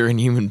nature and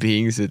human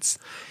beings. It's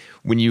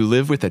when you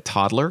live with a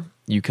toddler,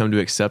 you come to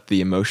accept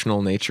the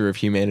emotional nature of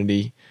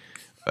humanity,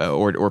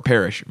 or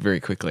perish very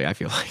quickly, I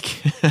feel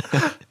like.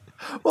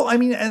 Well, I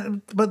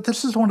mean, but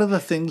this is one of the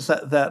things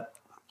that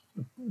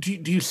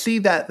do you see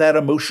that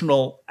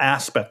emotional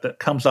aspect that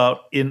comes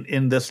out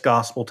in this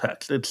gospel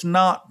text? It's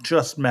not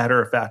just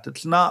matter of fact.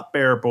 It's not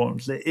bare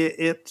bones.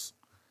 It's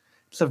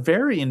a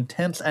very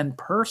intense and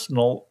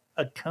personal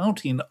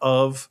accounting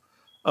of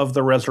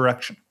the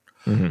resurrection,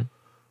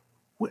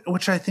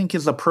 which I think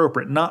is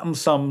appropriate, not in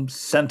some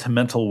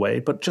sentimental way,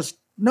 but just,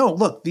 no,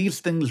 look, these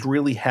things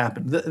really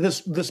happened.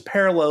 This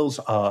parallels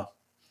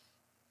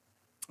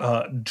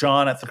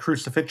John at the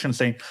crucifixion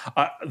saying,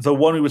 the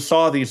one who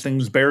saw these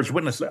things bears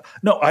witness.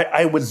 No,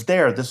 I was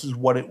there. This is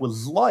what it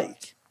was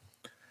like.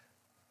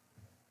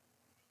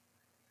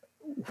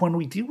 When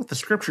we deal with the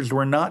scriptures,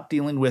 we're not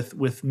dealing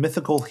with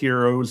mythical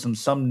heroes and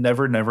some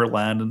never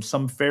land and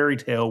some fairy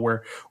tale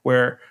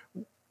where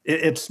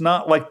it's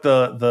not like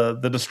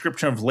the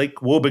description of Lake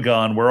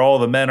Wobegon where all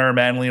the men are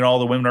manly and all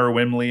the women are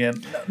womanly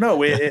and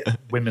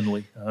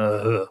womanly.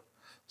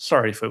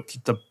 Sorry, folks,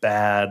 it's a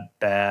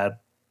bad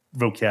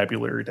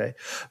vocabulary day,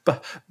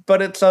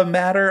 but it's a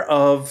matter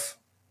of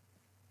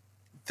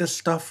this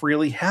stuff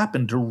really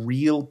happened to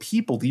real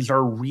people. These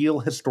are real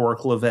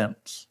historical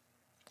events.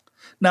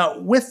 Now,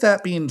 with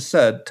that being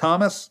said,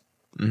 Thomas,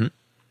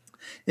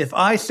 if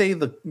I say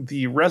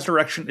the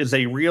resurrection is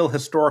a real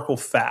historical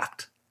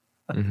fact,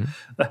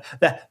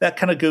 that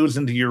kind of goes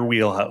into your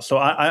wheelhouse. So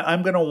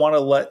I'm going to want to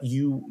let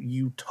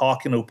you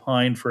talk and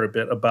opine for a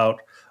bit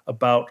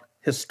about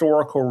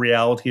historical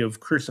reality of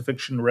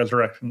crucifixion,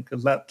 resurrection,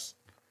 because that's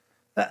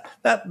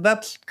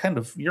kind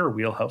of your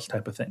wheelhouse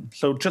type of thing.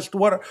 So just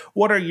what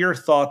are your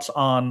thoughts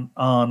on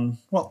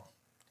well,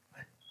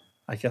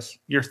 I guess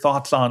your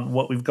thoughts on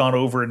what we've gone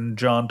over in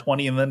John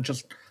 20 and then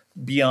just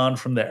beyond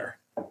from there.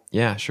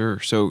 Yeah,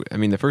 sure. So, I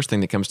mean, the first thing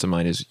that comes to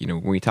mind is,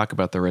 when we talk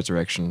about the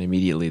resurrection,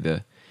 immediately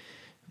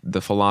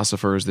the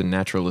philosophers, the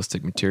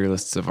naturalistic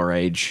materialists of our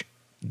age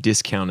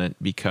discount it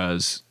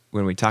because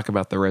when we talk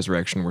about the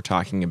resurrection, we're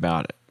talking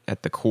about,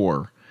 at the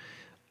core,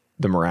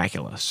 the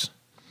miraculous.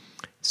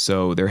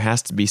 So there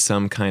has to be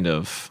some kind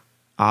of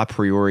a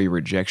priori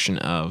rejection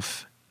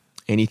of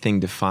anything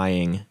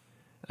defying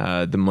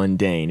the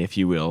mundane, if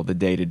you will, the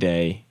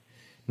day-to-day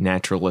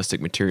naturalistic,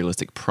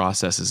 materialistic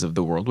processes of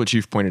the world, which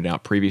you've pointed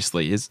out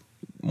previously is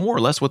more or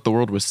less what the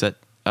world was set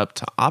up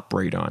to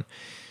operate on.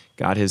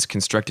 God has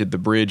constructed the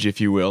bridge, if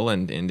you will,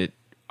 and it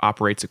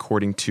operates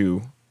according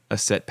to a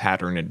set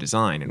pattern and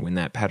design. And when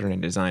that pattern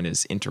and design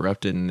is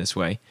interrupted in this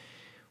way,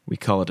 we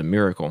call it a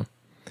miracle.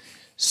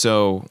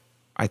 So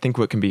I think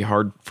what can be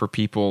hard for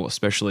people,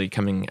 especially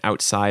coming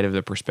outside of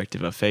the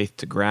perspective of faith,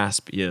 to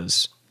grasp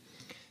is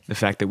the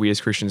fact that we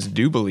as Christians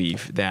do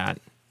believe that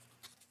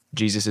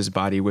Jesus'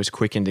 body was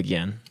quickened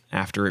again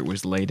after it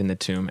was laid in the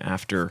tomb,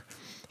 after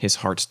his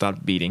heart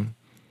stopped beating,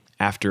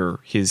 after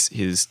his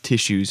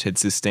tissues had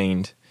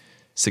sustained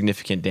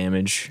significant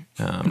damage,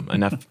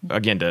 enough,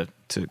 again,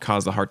 to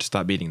cause the heart to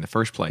stop beating in the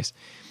first place.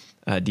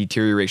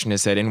 Deterioration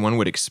has set in. One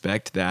would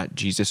expect that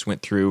Jesus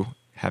went through,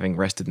 having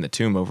rested in the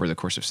tomb over the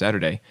course of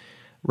Saturday,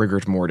 rigor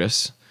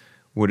mortis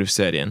would have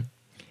set in.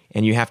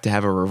 And you have to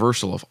have a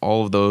reversal of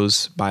all of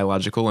those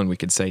biological and we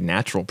could say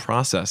natural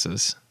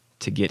processes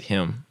to get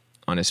him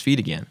on his feet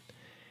again.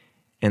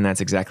 And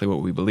that's exactly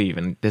what we believe.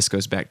 And this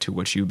goes back to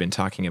what you've been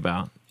talking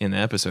about in the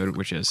episode,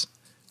 which is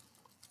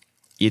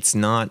it's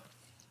not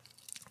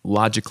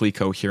logically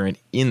coherent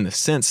in the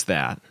sense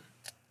that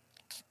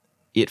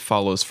it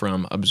follows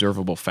from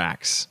observable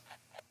facts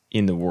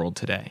in the world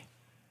today.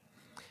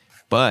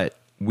 But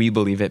we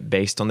believe it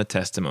based on the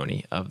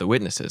testimony of the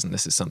witnesses. And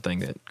this is something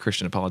that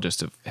Christian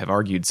apologists have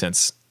argued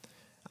since,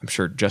 I'm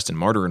sure, Justin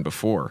Martyr and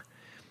before,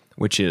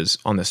 which is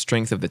on the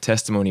strength of the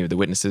testimony of the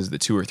witnesses, the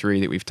 2 or 3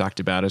 that we've talked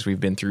about as we've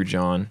been through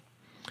John.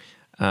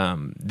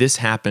 This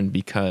happened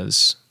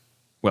because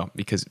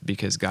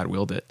God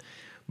willed it.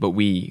 But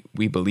we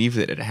believe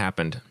that it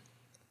happened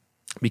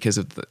because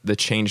of the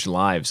changed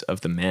lives of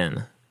the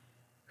men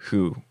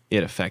who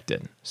it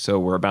affected. So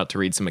we're about to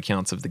read some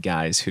accounts of the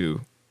guys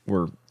who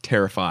were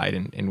terrified,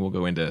 and we'll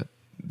go into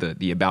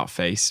the about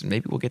face, and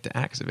maybe we'll get to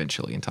Acts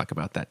eventually and talk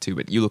about that too.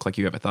 But you look like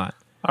you have a thought.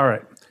 All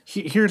right.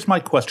 Here's my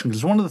question,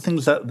 because one of the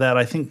things that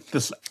I think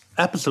this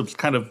episode's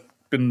kind of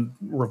been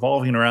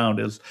revolving around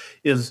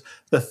is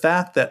the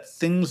fact that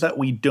things that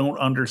we don't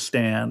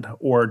understand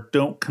or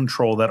don't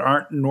control, that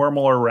aren't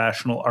normal or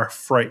rational, are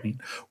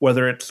frightening.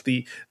 Whether it's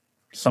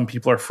some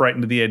people are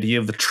frightened of the idea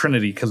of the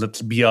Trinity because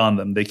it's beyond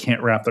them. They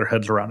can't wrap their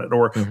heads around it,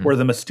 or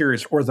the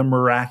mysterious or the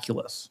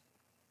miraculous.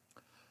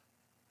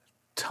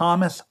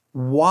 Thomas,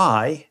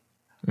 why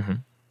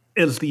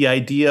is the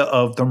idea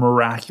of the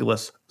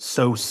miraculous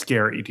so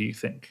scary, do you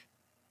think?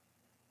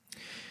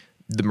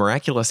 The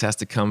miraculous has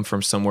to come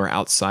from somewhere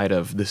outside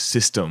of the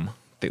system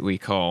that we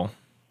call,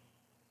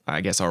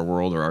 I guess, our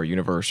world or our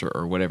universe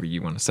or whatever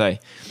you want to say.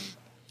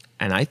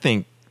 And I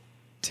think,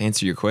 to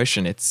answer your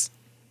question, it's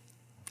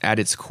at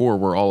its core,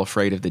 we're all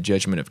afraid of the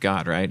judgment of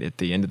God, right? At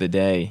the end of the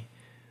day,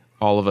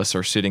 all of us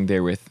are sitting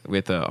there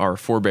with our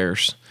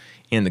forebears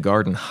in the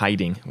garden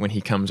hiding when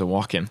he comes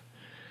a-walking.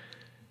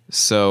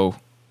 So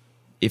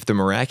if the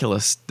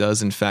miraculous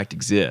does in fact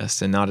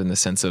exist, and not in the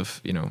sense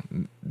of,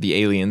 the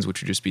aliens,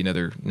 which would just be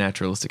another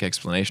naturalistic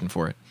explanation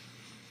for it.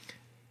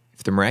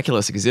 If the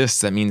miraculous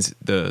exists, that means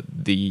the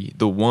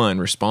one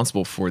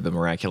responsible for the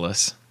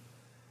miraculous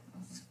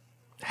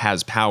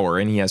has power,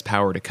 and he has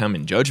power to come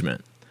in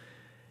judgment.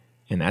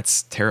 And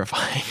that's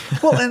terrifying.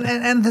 Well,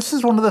 and this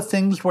is one of the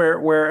things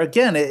where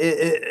again,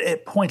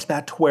 it points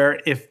back to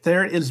where if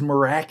there is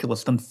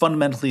miraculous, then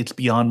fundamentally it's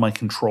beyond my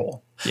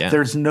control. Yeah.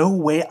 There's no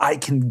way I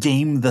can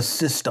game the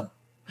system.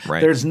 Right.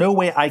 There's no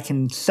way I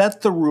can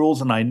set the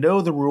rules, and I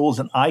know the rules,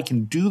 and I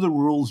can do the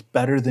rules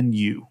better than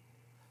you.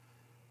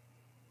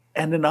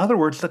 And in other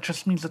words, that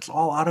just means it's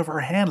all out of our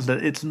hands,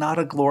 that it's not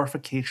a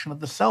glorification of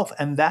the self.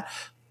 And that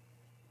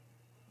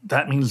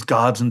means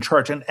God's in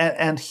charge.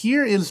 And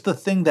here is the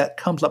thing that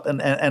comes up,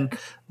 and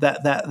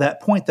that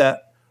point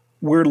that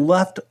we're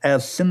left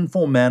as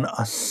sinful men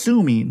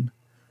assuming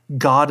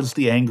God is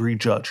the angry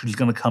judge who's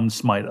going to come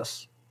smite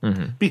us.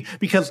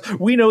 Because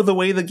we know the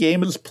way the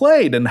game is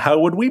played, and how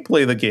would we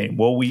play the game?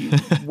 Well,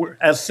 we're,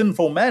 as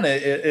sinful men,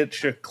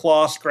 it's your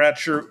claw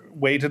scratch your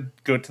way to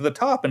go to the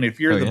top. And if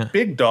you're the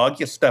big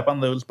dog, you step on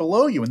those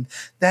below you. And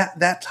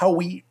that's how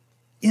we,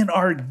 in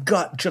our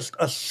gut, just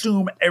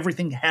assume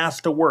everything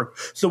has to work.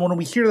 So when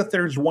we hear that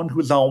there's one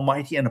who is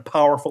almighty and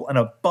powerful and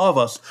above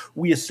us,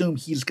 we assume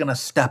he's going to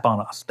step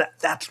on us.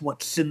 That's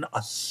what sin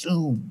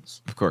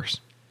assumes. Of course.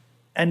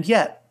 And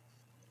yet,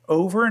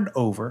 over and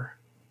over,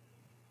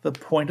 the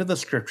point of the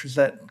scripture is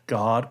that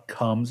God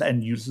comes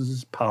and uses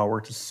his power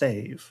to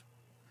save,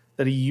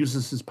 that he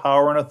uses his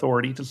power and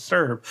authority to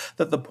serve,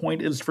 that the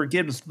point is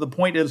forgiveness. The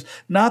point is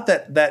not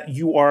that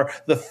you are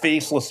the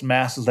faceless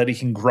masses that he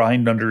can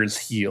grind under his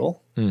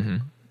heel,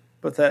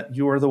 but that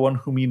you are the one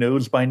whom he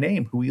knows by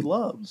name, who he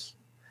loves.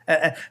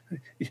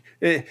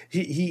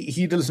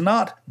 He does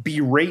not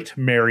berate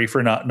Mary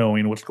for not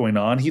knowing what's going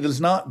on. He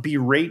does not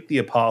berate the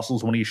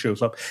apostles when he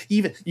shows up.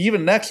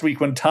 Even next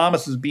week when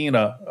Thomas is being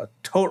a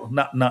total,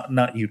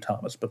 not you,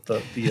 Thomas, but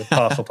the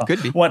apostle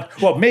Thomas. Could be.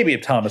 Well, maybe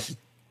if Thomas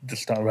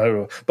just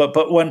not,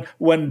 but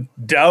when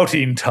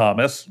doubting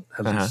Thomas,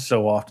 as he's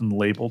so often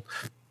labeled,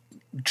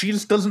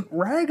 Jesus doesn't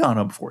rag on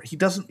him for it. He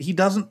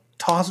doesn't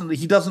toss him.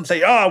 He doesn't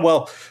say,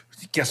 well,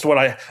 guess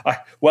what?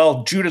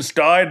 Well, Judas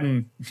died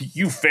and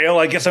you fail.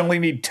 I guess I only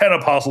need 10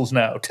 apostles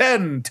now.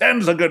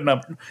 10's a good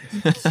number.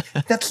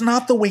 That's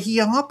not the way he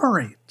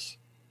operates.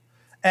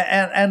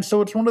 And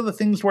so it's one of the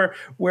things where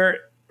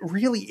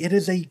really it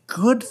is a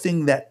good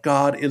thing that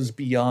God is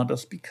beyond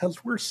us,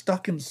 because we're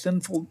stuck in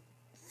sinful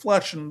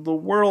flesh and the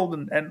world,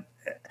 and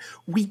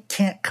we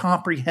can't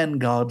comprehend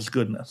God's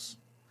goodness.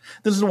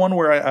 This is the one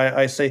where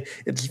I say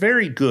it's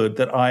very good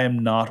that I am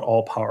not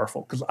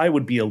all-powerful, because I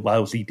would be a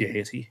lousy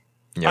deity.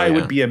 I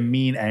would be a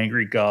mean,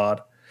 angry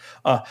God.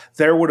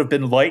 There would have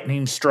been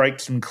lightning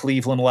strikes in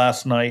Cleveland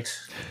last night,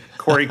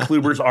 Corey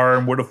Kluber's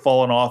arm would have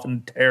fallen off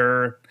in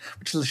terror,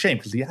 which is a shame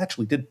because he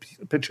actually did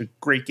pitch a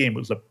great game. It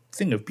was a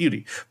thing of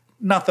beauty.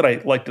 Not that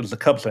I liked it as a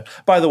Cubs fan.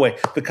 By the way,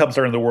 the Cubs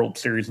are in the World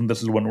Series, and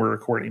this is when we're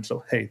recording.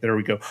 So, hey, there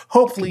we go.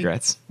 Hopefully,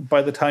 Congrats.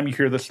 By the time you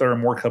hear this, there are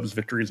more Cubs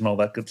victories and all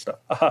that good stuff.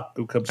 Aha,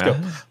 go Cubs, go.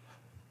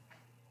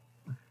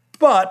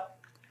 But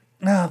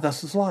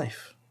this is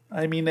life.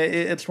 I mean,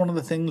 it's one of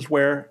the things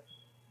where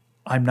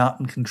I'm not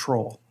in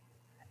control.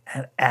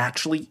 And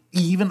actually,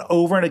 even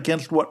over and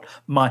against what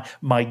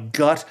my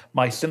gut,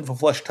 my sinful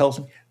flesh tells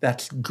me,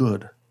 that's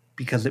good.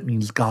 Because it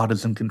means God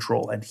is in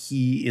control. And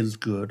he is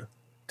good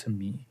to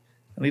me.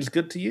 And he's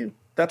good to you.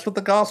 That's what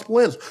the gospel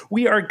is.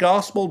 We are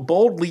gospeled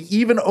boldly,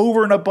 even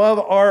over and above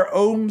our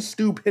own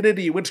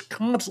stupidity, which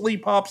constantly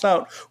pops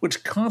out,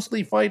 which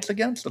constantly fights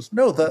against us.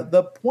 No,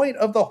 the point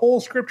of the whole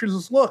scriptures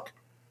is, look,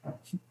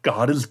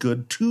 God is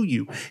good to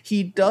you.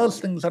 He does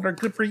things that are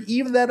good for you,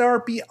 even that are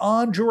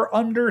beyond your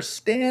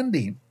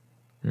understanding.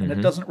 And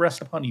it doesn't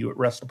rest upon you, it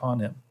rests upon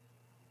him.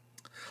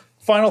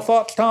 Final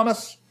thoughts,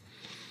 Thomas?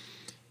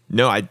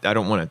 No, I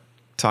don't want to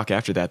talk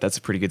after that. That's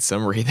a pretty good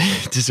summary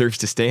that deserves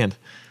to stand.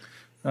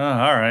 All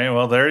right,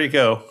 well, there you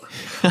go.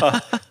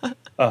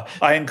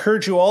 I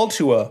encourage you all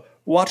to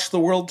watch the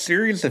World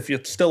Series if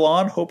it's still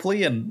on,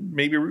 hopefully, and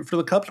maybe root for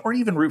the Cubs or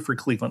even root for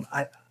Cleveland.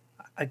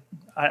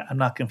 I'm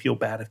not going to feel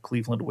bad if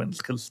Cleveland wins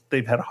because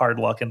they've had hard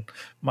luck. And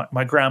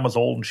my grandma's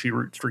old and she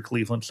roots for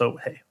Cleveland. So,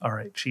 hey, all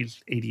right,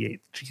 she's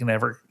 88. She can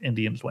have her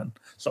Indians win.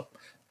 So,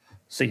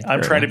 see,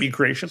 I'm trying to be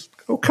gracious.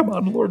 Oh, come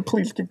on, Lord,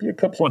 please give me a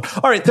Cubs one.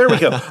 All right, there we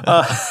go.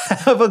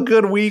 Have a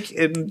good week.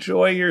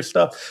 Enjoy your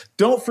stuff.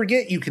 Don't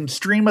forget, you can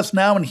stream us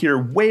now and hear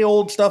way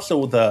old stuff.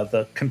 So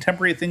the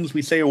contemporary things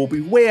we say will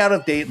be way out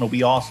of date and it'll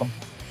be awesome.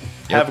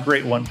 Have a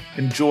great one.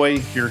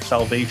 Enjoy your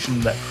salvation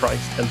that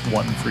Christ has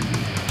won for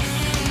you.